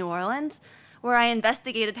trip to New Orleans, where I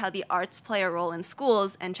investigated how the arts play a role in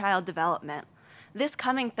schools and child development. This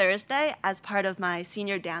coming Thursday, as part of my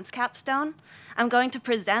senior dance capstone, I'm going to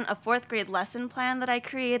present a 4th grade lesson plan that I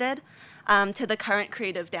created to the current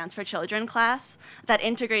Creative Dance for Children class that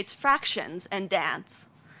integrates fractions and dance.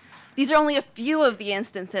 These are only a few of the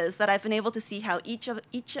instances that I've been able to see how each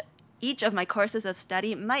of my courses of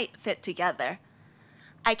study might fit together.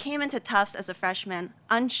 I came into Tufts as a freshman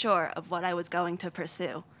unsure of what I was going to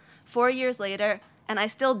pursue. 4 years later, and I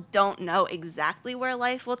still don't know exactly where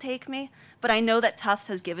life will take me, but I know that Tufts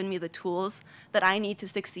has given me the tools that I need to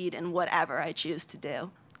succeed in whatever I choose to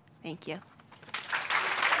do. Thank you.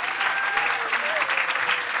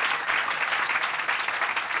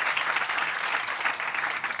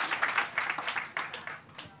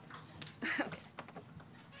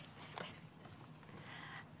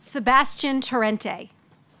 Sebastian Torrente.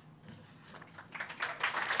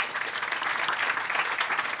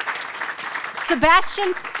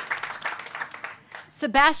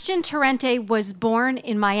 Sebastian Torrente was born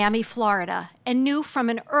in Miami, Florida, and knew from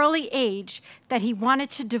an early age that he wanted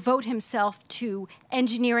to devote himself to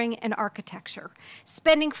engineering and architecture,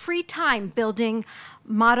 spending free time building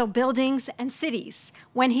model buildings and cities.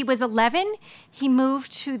 When he was 11, he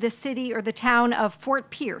moved to the city or the town of Fort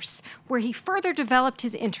Pierce, where he further developed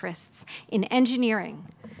his interests in engineering,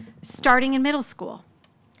 starting in middle school.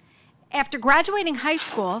 After graduating high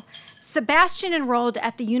school, Sebastian enrolled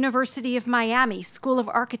at the University of Miami School of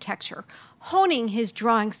Architecture, honing his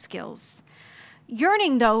drawing skills.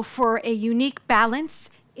 Yearning, though, for a unique balance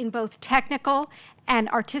in both technical and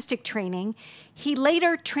artistic training, he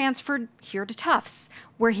later transferred here to Tufts,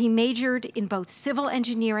 where he majored in both civil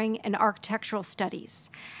engineering and architectural studies.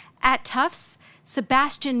 At Tufts,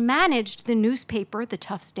 Sebastian managed the newspaper, the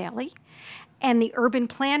Tufts Daily, and the Urban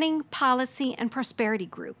Planning, Policy, and Prosperity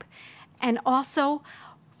Group, and also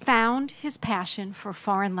found his passion for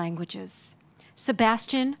foreign languages.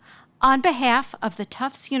 Sebastian, on behalf of the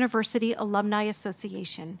Tufts University Alumni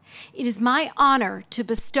Association, it is my honor to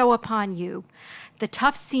bestow upon you the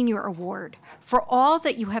Tufts Senior Award for all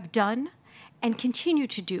that you have done and continue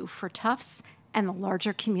to do for Tufts and the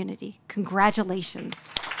larger community.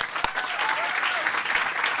 Congratulations.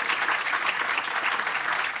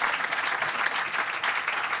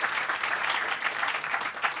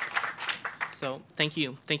 So thank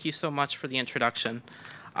you so much for the introduction.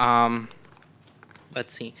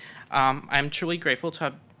 Let's see. I'm truly grateful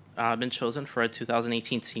to have been chosen for a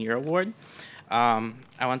 2018 Senior Award. I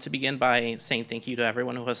want to begin by saying thank you to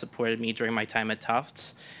everyone who has supported me during my time at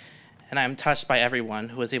Tufts. And I'm touched by everyone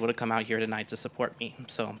who was able to come out here tonight to support me.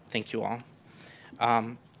 So thank you all.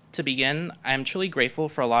 To begin, I'm truly grateful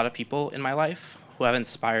for a lot of people in my life who have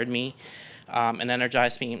inspired me and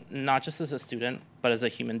energized me, not just as a student, but as a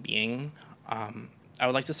human being. I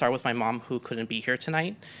would like to start with my mom, who couldn't be here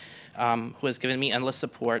tonight, who has given me endless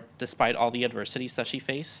support despite all the adversities that she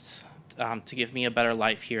faced to give me a better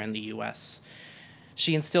life here in the U.S.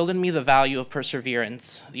 She instilled in me the value of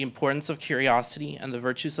perseverance, the importance of curiosity, and the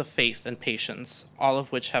virtues of faith and patience, all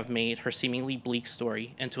of which have made her seemingly bleak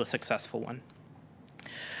story into a successful one.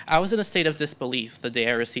 I was in a state of disbelief the day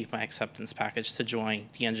I received my acceptance package to join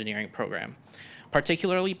the engineering program,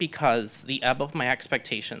 particularly because the ebb of my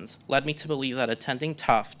expectations led me to believe that attending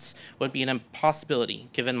Tufts would be an impossibility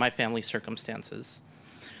given my family's circumstances.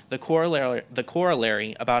 The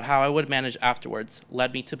corollary about how I would manage afterwards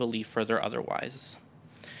led me to believe further otherwise.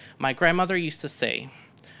 My grandmother used to say,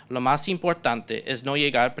 "Lo más importante es no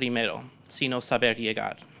llegar primero, sino saber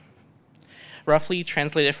llegar." Roughly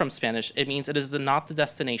translated from Spanish, it means it is not the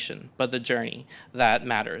destination, but the journey that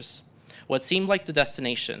matters. What seemed like the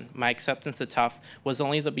destination, my acceptance at Tufts, was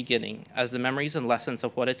only the beginning, as the memories and lessons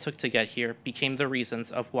of what it took to get here became the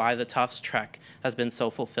reasons of why the Tufts trek has been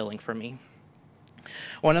so fulfilling for me.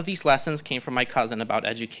 One of these lessons came from my cousin about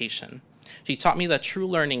education. She taught me that true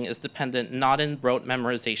learning is dependent not in rote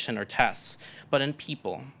memorization or tests, but in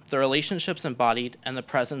people, the relationships embodied, and the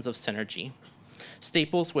presence of synergy.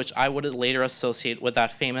 Staples which I would later associate with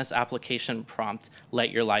that famous application prompt,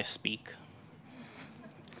 "Let your life speak."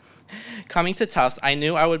 Coming to Tufts, I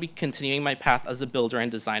knew I would be continuing my path as a builder and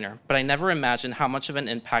designer, but I never imagined how much of an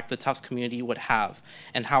impact the Tufts community would have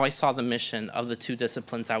and how I saw the mission of the two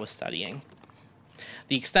disciplines I was studying.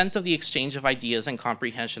 The extent of the exchange of ideas and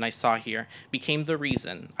comprehension I saw here became the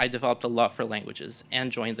reason I developed a love for languages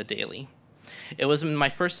and joined the Daily. It was in my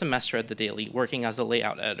first semester at the Daily, working as a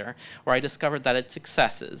layout editor, where I discovered that its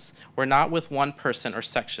successes were not with one person or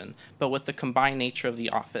section, but with the combined nature of the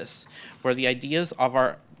office, where the ideas of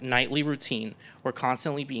our nightly routine were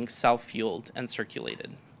constantly being self-fueled and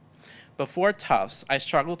circulated. Before Tufts, I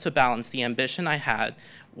struggled to balance the ambition I had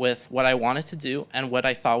with what I wanted to do and what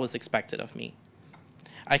I thought was expected of me.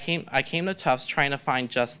 I came to Tufts trying to find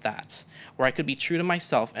just that, where I could be true to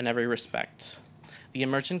myself in every respect. The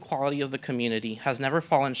emergent quality of the community has never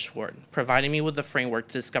fallen short, providing me with the framework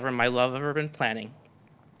to discover my love of urban planning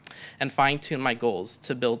and fine-tune my goals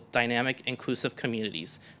to build dynamic, inclusive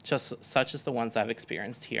communities, just such as the ones I've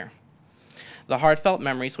experienced here. The heartfelt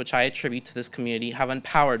memories which I attribute to this community have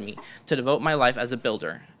empowered me to devote my life as a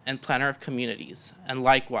builder and planner of communities, and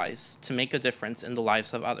likewise, to make a difference in the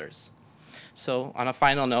lives of others. So, on a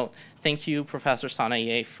final note, thank you, Professor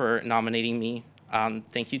Sanaye, for nominating me.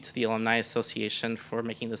 Thank you to the Alumni Association for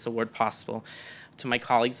making this award possible. To my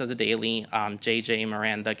colleagues at the Daily, JJ,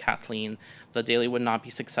 Miranda, Kathleen, the Daily would not be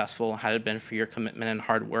successful had it been for your commitment and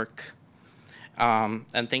hard work.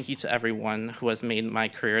 And thank you to everyone who has made my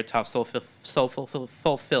career at Tufts so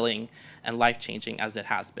fulfilling and life-changing as it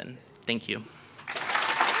has been. Thank you.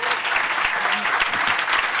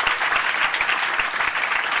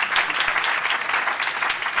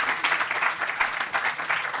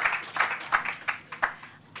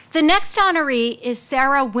 The next honoree is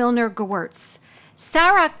Sarah Wilner-Gewurz.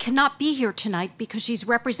 Sarah cannot be here tonight because she's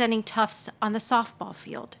representing Tufts on the softball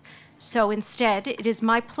field. So instead, it is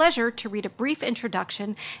my pleasure to read a brief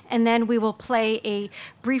introduction, and then we will play a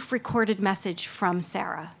brief recorded message from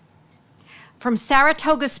Sarah. From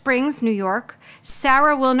Saratoga Springs, New York,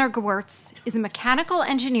 Sarah Wilner-Gewurz is a mechanical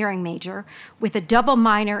engineering major with a double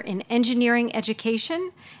minor in engineering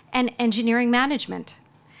education and engineering management.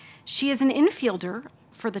 She is an infielder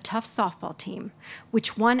for the Tufts softball team,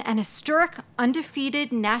 which won an historic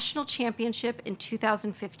undefeated national championship in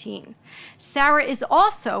 2015. Sarah is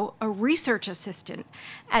also a research assistant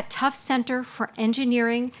at Tufts Center for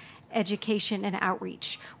Engineering, Education, and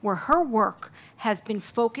Outreach, where her work has been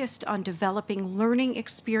focused on developing learning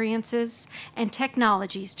experiences and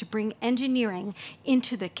technologies to bring engineering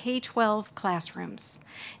into the K-12 classrooms.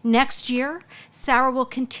 Next year, Sarah will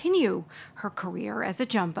continue her career as a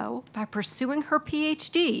jumbo by pursuing her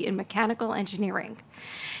PhD in mechanical engineering.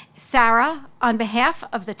 Sarah, on behalf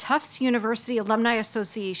of the Tufts University Alumni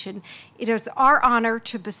Association, it is our honor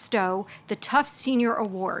to bestow the Tufts Senior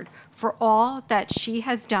Award for all that she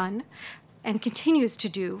has done and continues to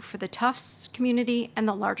do for the Tufts community and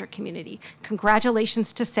the larger community.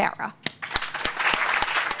 Congratulations to Sarah.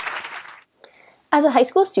 As a high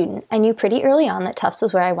school student, I knew pretty early on that Tufts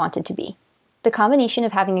was where I wanted to be. The combination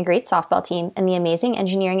of having a great softball team and the amazing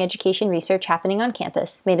engineering education research happening on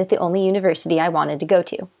campus made it the only university I wanted to go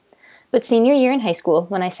to. But senior year in high school,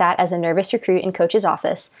 when I sat as a nervous recruit in Coach's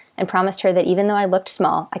office and promised her that even though I looked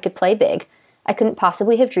small, I could play big, I couldn't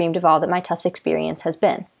possibly have dreamed of all that my Tufts experience has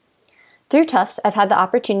been. Through Tufts, I've had the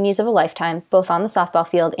opportunities of a lifetime, both on the softball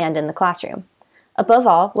field and in the classroom. Above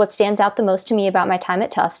all, what stands out the most to me about my time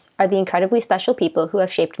at Tufts are the incredibly special people who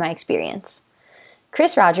have shaped my experience.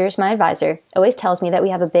 Chris Rogers, my advisor, always tells me that we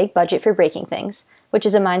have a big budget for breaking things, which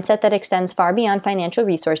is a mindset that extends far beyond financial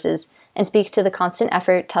resources and speaks to the constant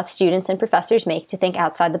effort Tufts students and professors make to think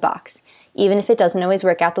outside the box, even if it doesn't always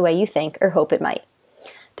work out the way you think or hope it might.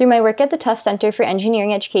 Through my work at the Tufts Center for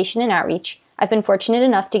Engineering Education and Outreach, I've been fortunate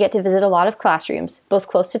enough to get to visit a lot of classrooms, both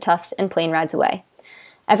close to Tufts and plane rides away.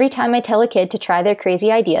 Every time I tell a kid to try their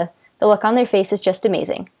crazy idea, the look on their face is just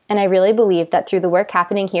amazing, and I really believe that through the work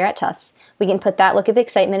happening here at Tufts, we can put that look of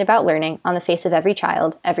excitement about learning on the face of every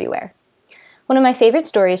child, everywhere. One of my favorite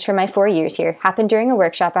stories from my 4 years here happened during a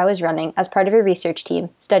workshop I was running as part of a research team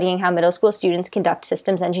studying how middle school students conduct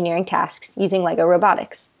systems engineering tasks using Lego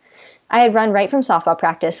robotics. I had run right from softball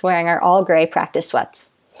practice wearing our all-gray practice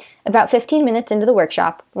sweats. About 15 minutes into the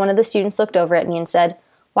workshop, one of the students looked over at me and said,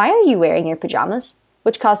 "Why are you wearing your pajamas?"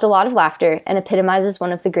 which caused a lot of laughter and epitomizes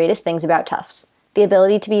one of the greatest things about Tufts, the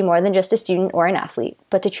ability to be more than just a student or an athlete,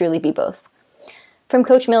 but to truly be both. From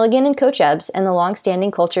Coach Milligan and Coach Ebbs and the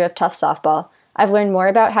long-standing culture of Tufts softball, I've learned more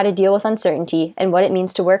about how to deal with uncertainty and what it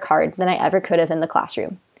means to work hard than I ever could have in the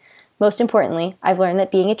classroom. Most importantly, I've learned that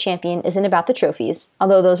being a champion isn't about the trophies,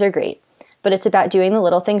 although those are great, but it's about doing the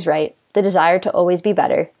little things right, the desire to always be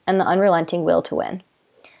better, and the unrelenting will to win.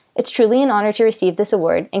 It's truly an honor to receive this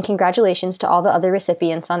award, and congratulations to all the other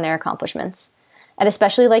recipients on their accomplishments. I'd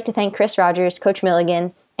especially like to thank Chris Rogers, Coach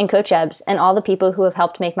Milligan, and Coach Ebbs, and all the people who have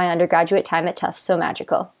helped make my undergraduate time at Tufts so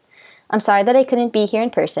magical. I'm sorry that I couldn't be here in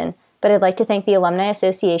person, but I'd like to thank the Alumni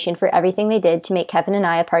Association for everything they did to make Kevin and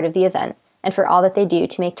I a part of the event, and for all that they do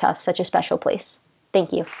to make Tufts such a special place.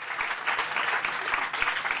 Thank you.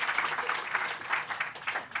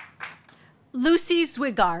 Lucy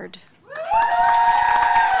Zwigard.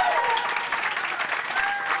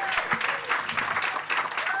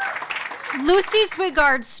 Lucy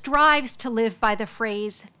Zwigard strives to live by the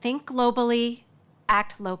phrase, think globally,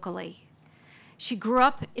 act locally. She grew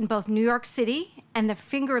up in both New York City and the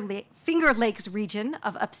Finger Lakes region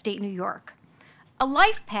of upstate New York. A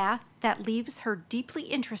life path that leaves her deeply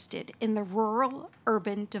interested in the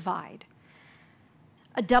rural-urban divide.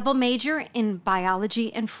 A double major in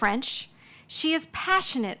biology and French, she is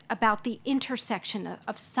passionate about the intersection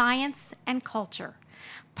of science and culture,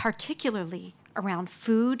 particularly around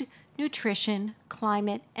food, nutrition,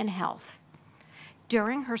 climate, and health.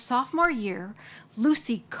 During her sophomore year,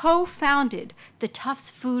 Lucy co-founded the Tufts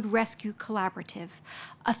Food Rescue Collaborative,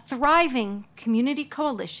 a thriving community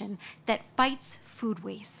coalition that fights food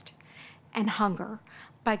waste and hunger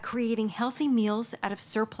by creating healthy meals out of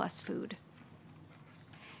surplus food.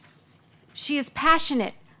 She is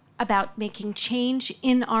passionate about making change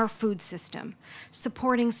in our food system,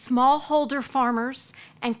 supporting smallholder farmers,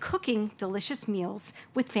 and cooking delicious meals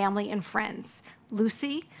with family and friends.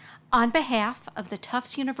 Lucy, on behalf of the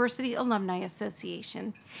Tufts University Alumni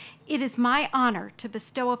Association, it is my honor to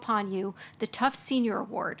bestow upon you the Tufts Senior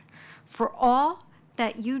Award for all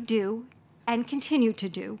that you do and continue to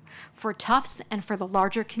do for Tufts and for the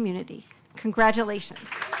larger community.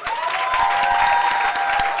 Congratulations.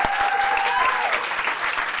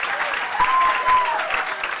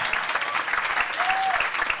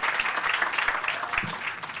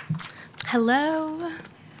 Hello.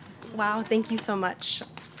 Wow, thank you so much.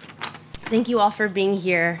 Thank you all for being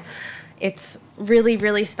here. It's really,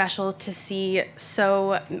 really special to see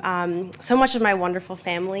so much of my wonderful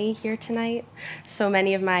family here tonight, so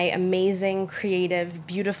many of my amazing, creative,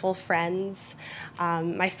 beautiful friends,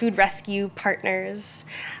 my food rescue partners,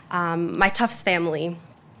 my Tufts family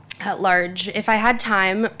at large. If I had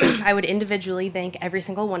time, I would individually thank every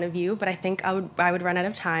single one of you, but I think I would run out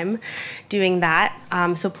of time doing that.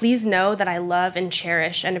 So please know that I love and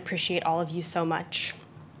cherish and appreciate all of you so much.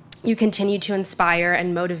 You continue to inspire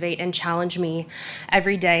and motivate and challenge me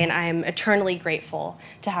every day, and I am eternally grateful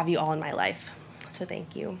to have you all in my life. So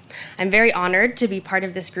thank you. I'm very honored to be part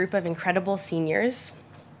of this group of incredible seniors.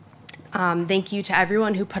 Thank you to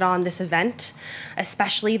everyone who put on this event,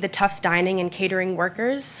 especially the Tufts dining and catering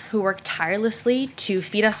workers who work tirelessly to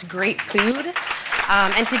feed us great food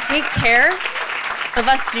and to take care of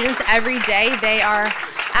us students every day. They are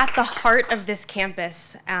at the heart of this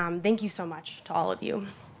campus. Thank you so much to all of you.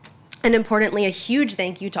 And importantly, a huge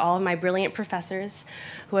thank you to all of my brilliant professors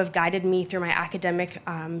who have guided me through my academic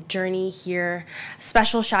journey here.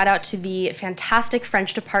 Special shout out to the fantastic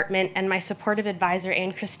French department and my supportive advisor,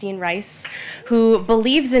 Anne-Christine Rice, who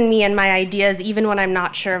believes in me and my ideas even when I'm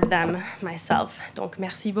not sure of them myself. Donc,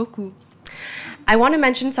 merci beaucoup. I want to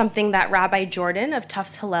mention something that Rabbi Jordan of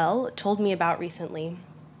Tufts Hillel told me about recently,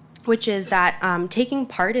 which is that taking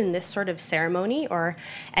part in this sort of ceremony or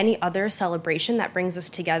any other celebration that brings us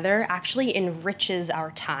together actually enriches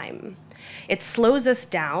our time. It slows us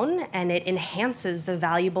down and it enhances the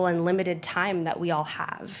valuable and limited time that we all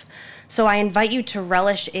have. So I invite you to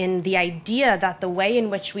relish in the idea that the way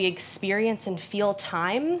in which we experience and feel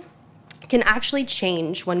time can actually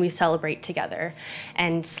change when we celebrate together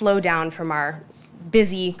and slow down from our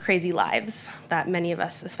busy, crazy lives that many of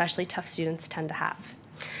us, especially Tufts students, tend to have.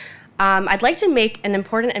 I'd like to make an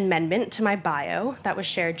important amendment to my bio that was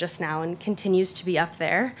shared just now and continues to be up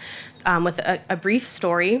there with a brief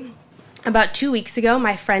story. About 2 weeks ago,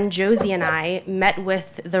 my friend Josie and I met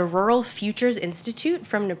with the Rural Futures Institute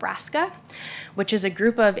from Nebraska, which is a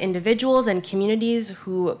group of individuals and communities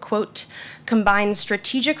who, quote, combine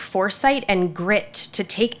strategic foresight and grit to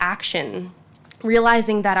take action,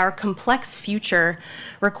 realizing that our complex future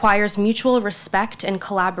requires mutual respect and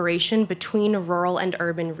collaboration between rural and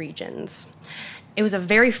urban regions. It was a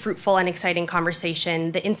very fruitful and exciting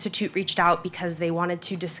conversation. The Institute reached out because they wanted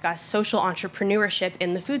to discuss social entrepreneurship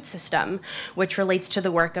in the food system, which relates to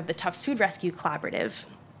the work of the Tufts Food Rescue Collaborative.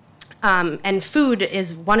 And food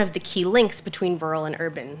is one of the key links between rural and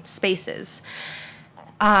urban spaces.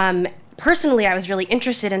 Personally, I was really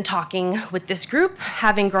interested in talking with this group,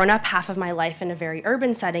 having grown up half of my life in a very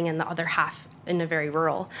urban setting and the other half in a very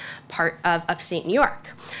rural part of upstate New York.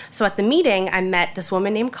 So at the meeting, I met this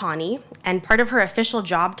woman named Connie, and part of her official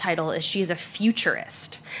job title is she's a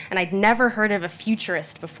futurist. And I'd never heard of a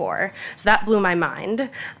futurist before, so that blew my mind.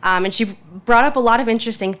 And she brought up a lot of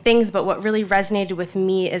interesting things, but what really resonated with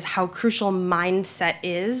me is how crucial mindset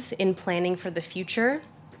is in planning for the future.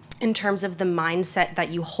 in terms of the mindset that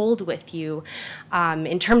you hold with you,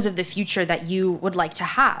 in terms of the future that you would like to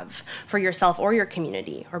have for yourself or your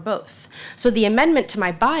community, or both. So the amendment to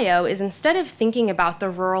my bio is, instead of thinking about the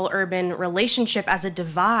rural-urban relationship as a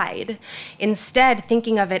divide, instead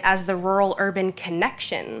thinking of it as the rural-urban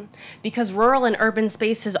connection, because rural and urban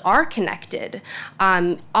spaces are connected.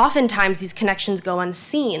 Oftentimes these connections go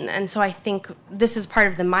unseen, and so I think this is part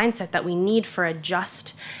of the mindset that we need for a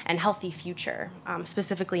just and healthy future,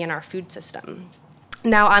 specifically in our food system.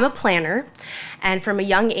 Now, I'm a planner, and from a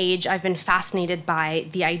young age, I've been fascinated by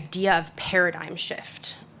the idea of paradigm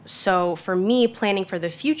shift. So for me, planning for the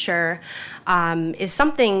future is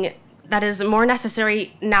something that is more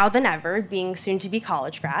necessary now than ever, being soon to be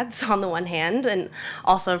college grads on the one hand, and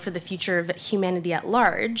also for the future of humanity at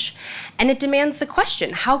large. And it demands the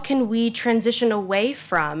question, how can we transition away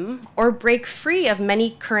from or break free of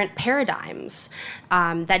many current paradigms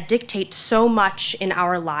that dictate so much in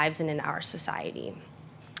our lives and in our society?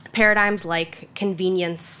 Paradigms like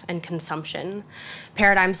convenience and consumption,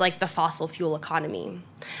 paradigms like the fossil fuel economy,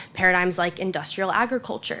 paradigms like industrial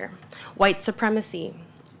agriculture, white supremacy,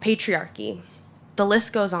 patriarchy. The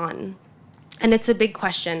list goes on. And it's a big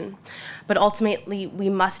question, but ultimately we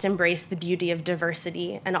must embrace the beauty of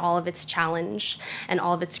diversity and all of its challenge and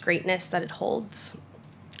all of its greatness that it holds.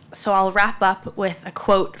 So I'll wrap up with a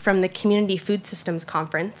quote from the Community Food Systems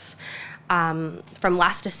Conference from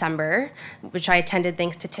last December, which I attended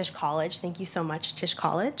thanks to Tisch College. Thank you so much, Tisch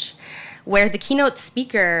College, where the keynote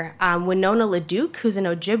speaker, Winona LaDuke, who's an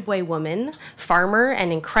Ojibwe woman, farmer,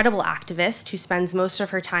 and incredible activist who spends most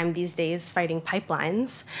of her time these days fighting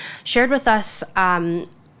pipelines, shared with us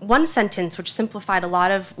one sentence which simplified a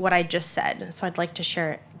lot of what I just said. So I'd like to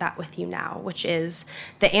share that with you now, which is,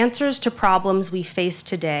 the answers to problems we face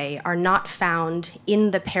today are not found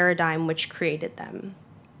in the paradigm which created them.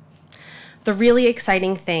 The really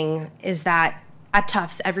exciting thing is that at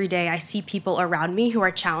Tufts every day I see people around me who are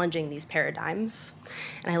challenging these paradigms.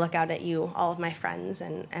 And I look out at you, all of my friends,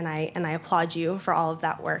 and I applaud you for all of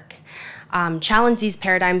that work. Challenge these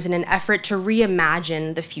paradigms in an effort to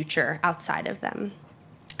reimagine the future outside of them.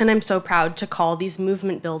 And I'm so proud to call these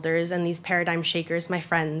movement builders and these paradigm shakers my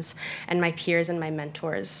friends and my peers and my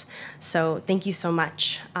mentors. So thank you so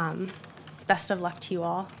much. Best of luck to you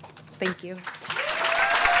all. Thank you.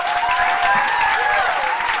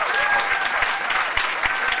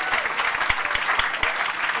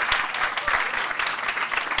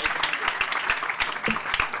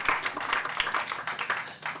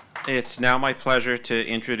 It's now my pleasure to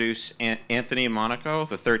introduce Anthony Monaco,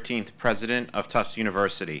 the 13th president of Tufts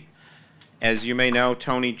University. As you may know,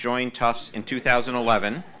 Tony joined Tufts in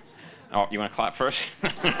 2011. Oh, you want to clap first?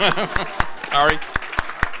 Sorry.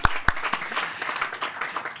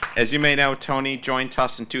 As you may know, Tony joined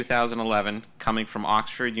Tufts in 2011, coming from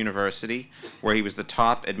Oxford University, where he was the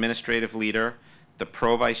top administrative leader, the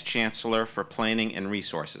pro-vice chancellor for planning and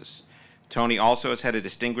resources. Tony also has had a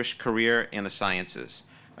distinguished career in the sciences.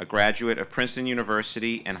 A graduate of Princeton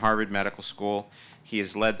University and Harvard Medical School, he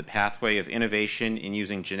has led the pathway of innovation in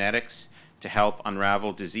using genetics to help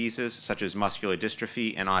unravel diseases such as muscular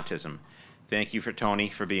dystrophy and autism. Thank you, Tony,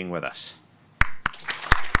 for being with us.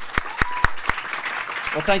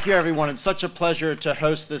 Well, thank you, everyone. It's such a pleasure to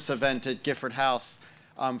host this event at Gifford House.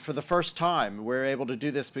 For the first time, we're able to do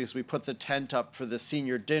this because we put the tent up for the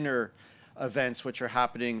senior dinner events, which are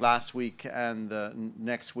happening last week and the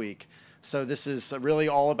next week. So this is really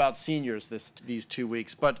all about seniors these 2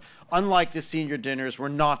 weeks. But unlike the senior dinners, we're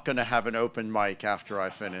not going to have an open mic after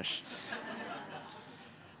I finish.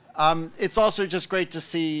 It's also just great to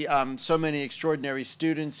see so many extraordinary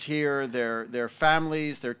students here, their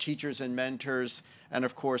families, their teachers and mentors, and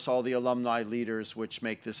of course all the alumni leaders which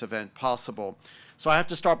make this event possible. So I have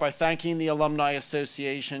to start by thanking the Alumni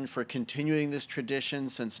Association for continuing this tradition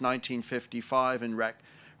since 1955 and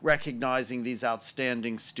recognizing these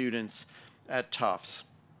outstanding students at Tufts.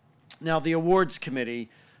 Now, the awards committee,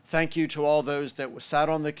 thank you to all those that sat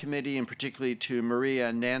on the committee, and particularly to Maria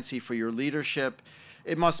and Nancy for your leadership.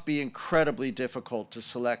 It must be incredibly difficult to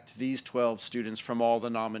select these 12 students from all the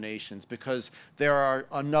nominations, because there are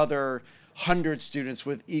another 100 students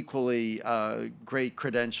with equally great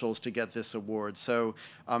credentials to get this award. So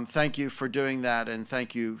thank you for doing that, and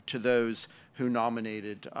thank you to those who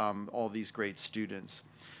nominated all these great students.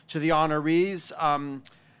 To the honorees,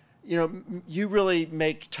 you know, you really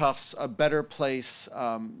make Tufts a better place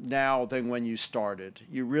now than when you started.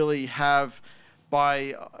 You really have,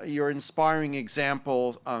 by your inspiring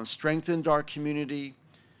example, strengthened our community.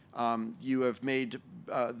 You have made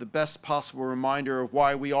the best possible reminder of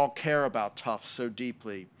why we all care about Tufts so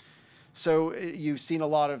deeply. So you've seen a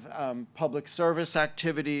lot of public service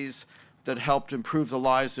activities that helped improve the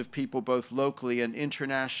lives of people both locally and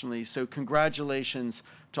internationally. So congratulations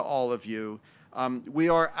to all of you. We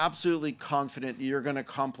are absolutely confident that you're going to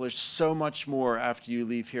accomplish so much more after you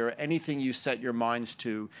leave here. Anything you set your minds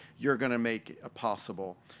to, you're going to make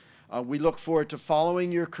possible. We look forward to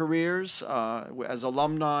following your careers as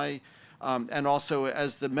alumni, and also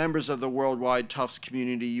as the members of the worldwide Tufts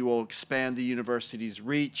community. You will expand the university's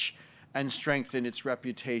reach and strengthen its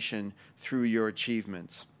reputation through your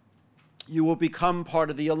achievements. You will become part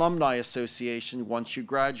of the Alumni Association once you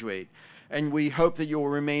graduate, and we hope that you will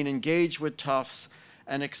remain engaged with Tufts,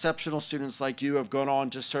 and exceptional students like you have gone on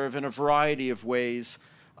to serve in a variety of ways,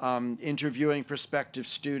 interviewing prospective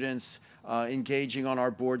students, engaging on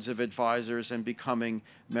our boards of advisors, and becoming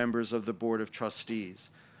members of the Board of Trustees.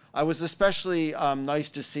 I was especially nice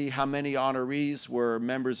to see how many honorees were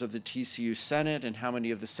members of the TCU Senate and how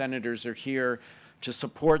many of the senators are here to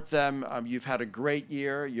support them. You've had a great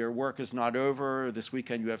year. Your work is not over. This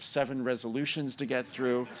weekend you have 7 resolutions to get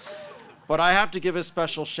through. But I have to give a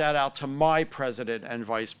special shout out to my president and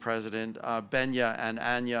vice president, Benya and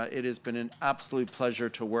Anya. It has been an absolute pleasure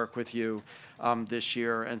to work with you this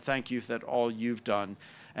year, and thank you for all you've done.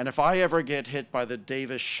 And if I ever get hit by the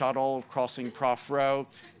Davis shuttle crossing Prof Row,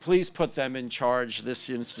 please put them in charge. This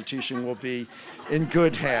institution will be in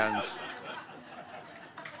good hands.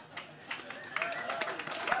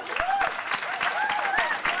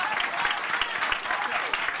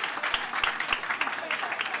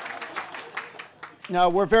 Now,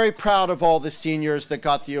 we're very proud of all the seniors that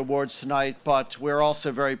got the awards tonight, but we're also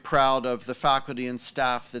very proud of the faculty and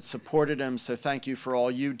staff that supported them. So thank you for all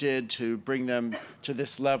you did to bring them to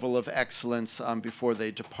this level of excellence before they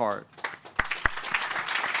depart.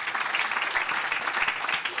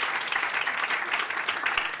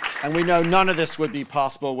 And we know none of this would be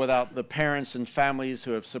possible without the parents and families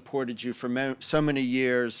who have supported you for so many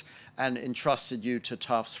years and entrusted you to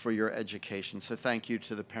Tufts for your education. So thank you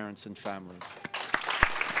to the parents and families.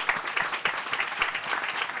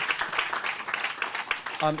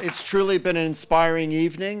 It's truly been an inspiring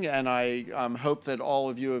evening, and I hope that all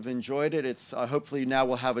of you have enjoyed it. Hopefully now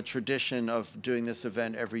we'll have a tradition of doing this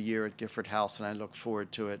event every year at Gifford House, and I look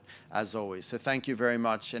forward to it as always. So thank you very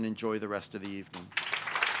much, and enjoy the rest of the evening.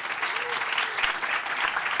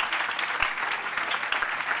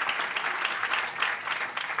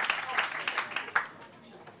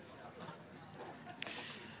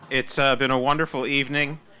 It's been a wonderful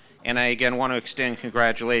evening, and I again want to extend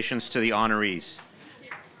congratulations to the honorees.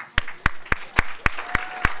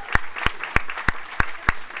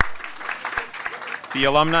 The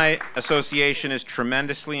Alumni Association is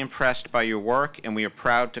tremendously impressed by your work, and we are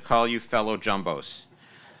proud to call you fellow Jumbos.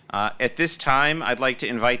 At this time, I'd like to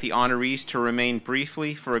invite the honorees to remain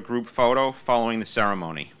briefly for a group photo following the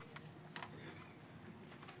ceremony.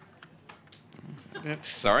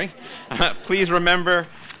 Sorry. Please remember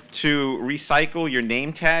to recycle your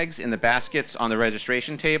name tags in the baskets on the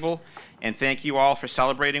registration table, and thank you all for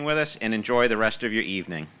celebrating with us, and enjoy the rest of your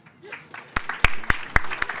evening.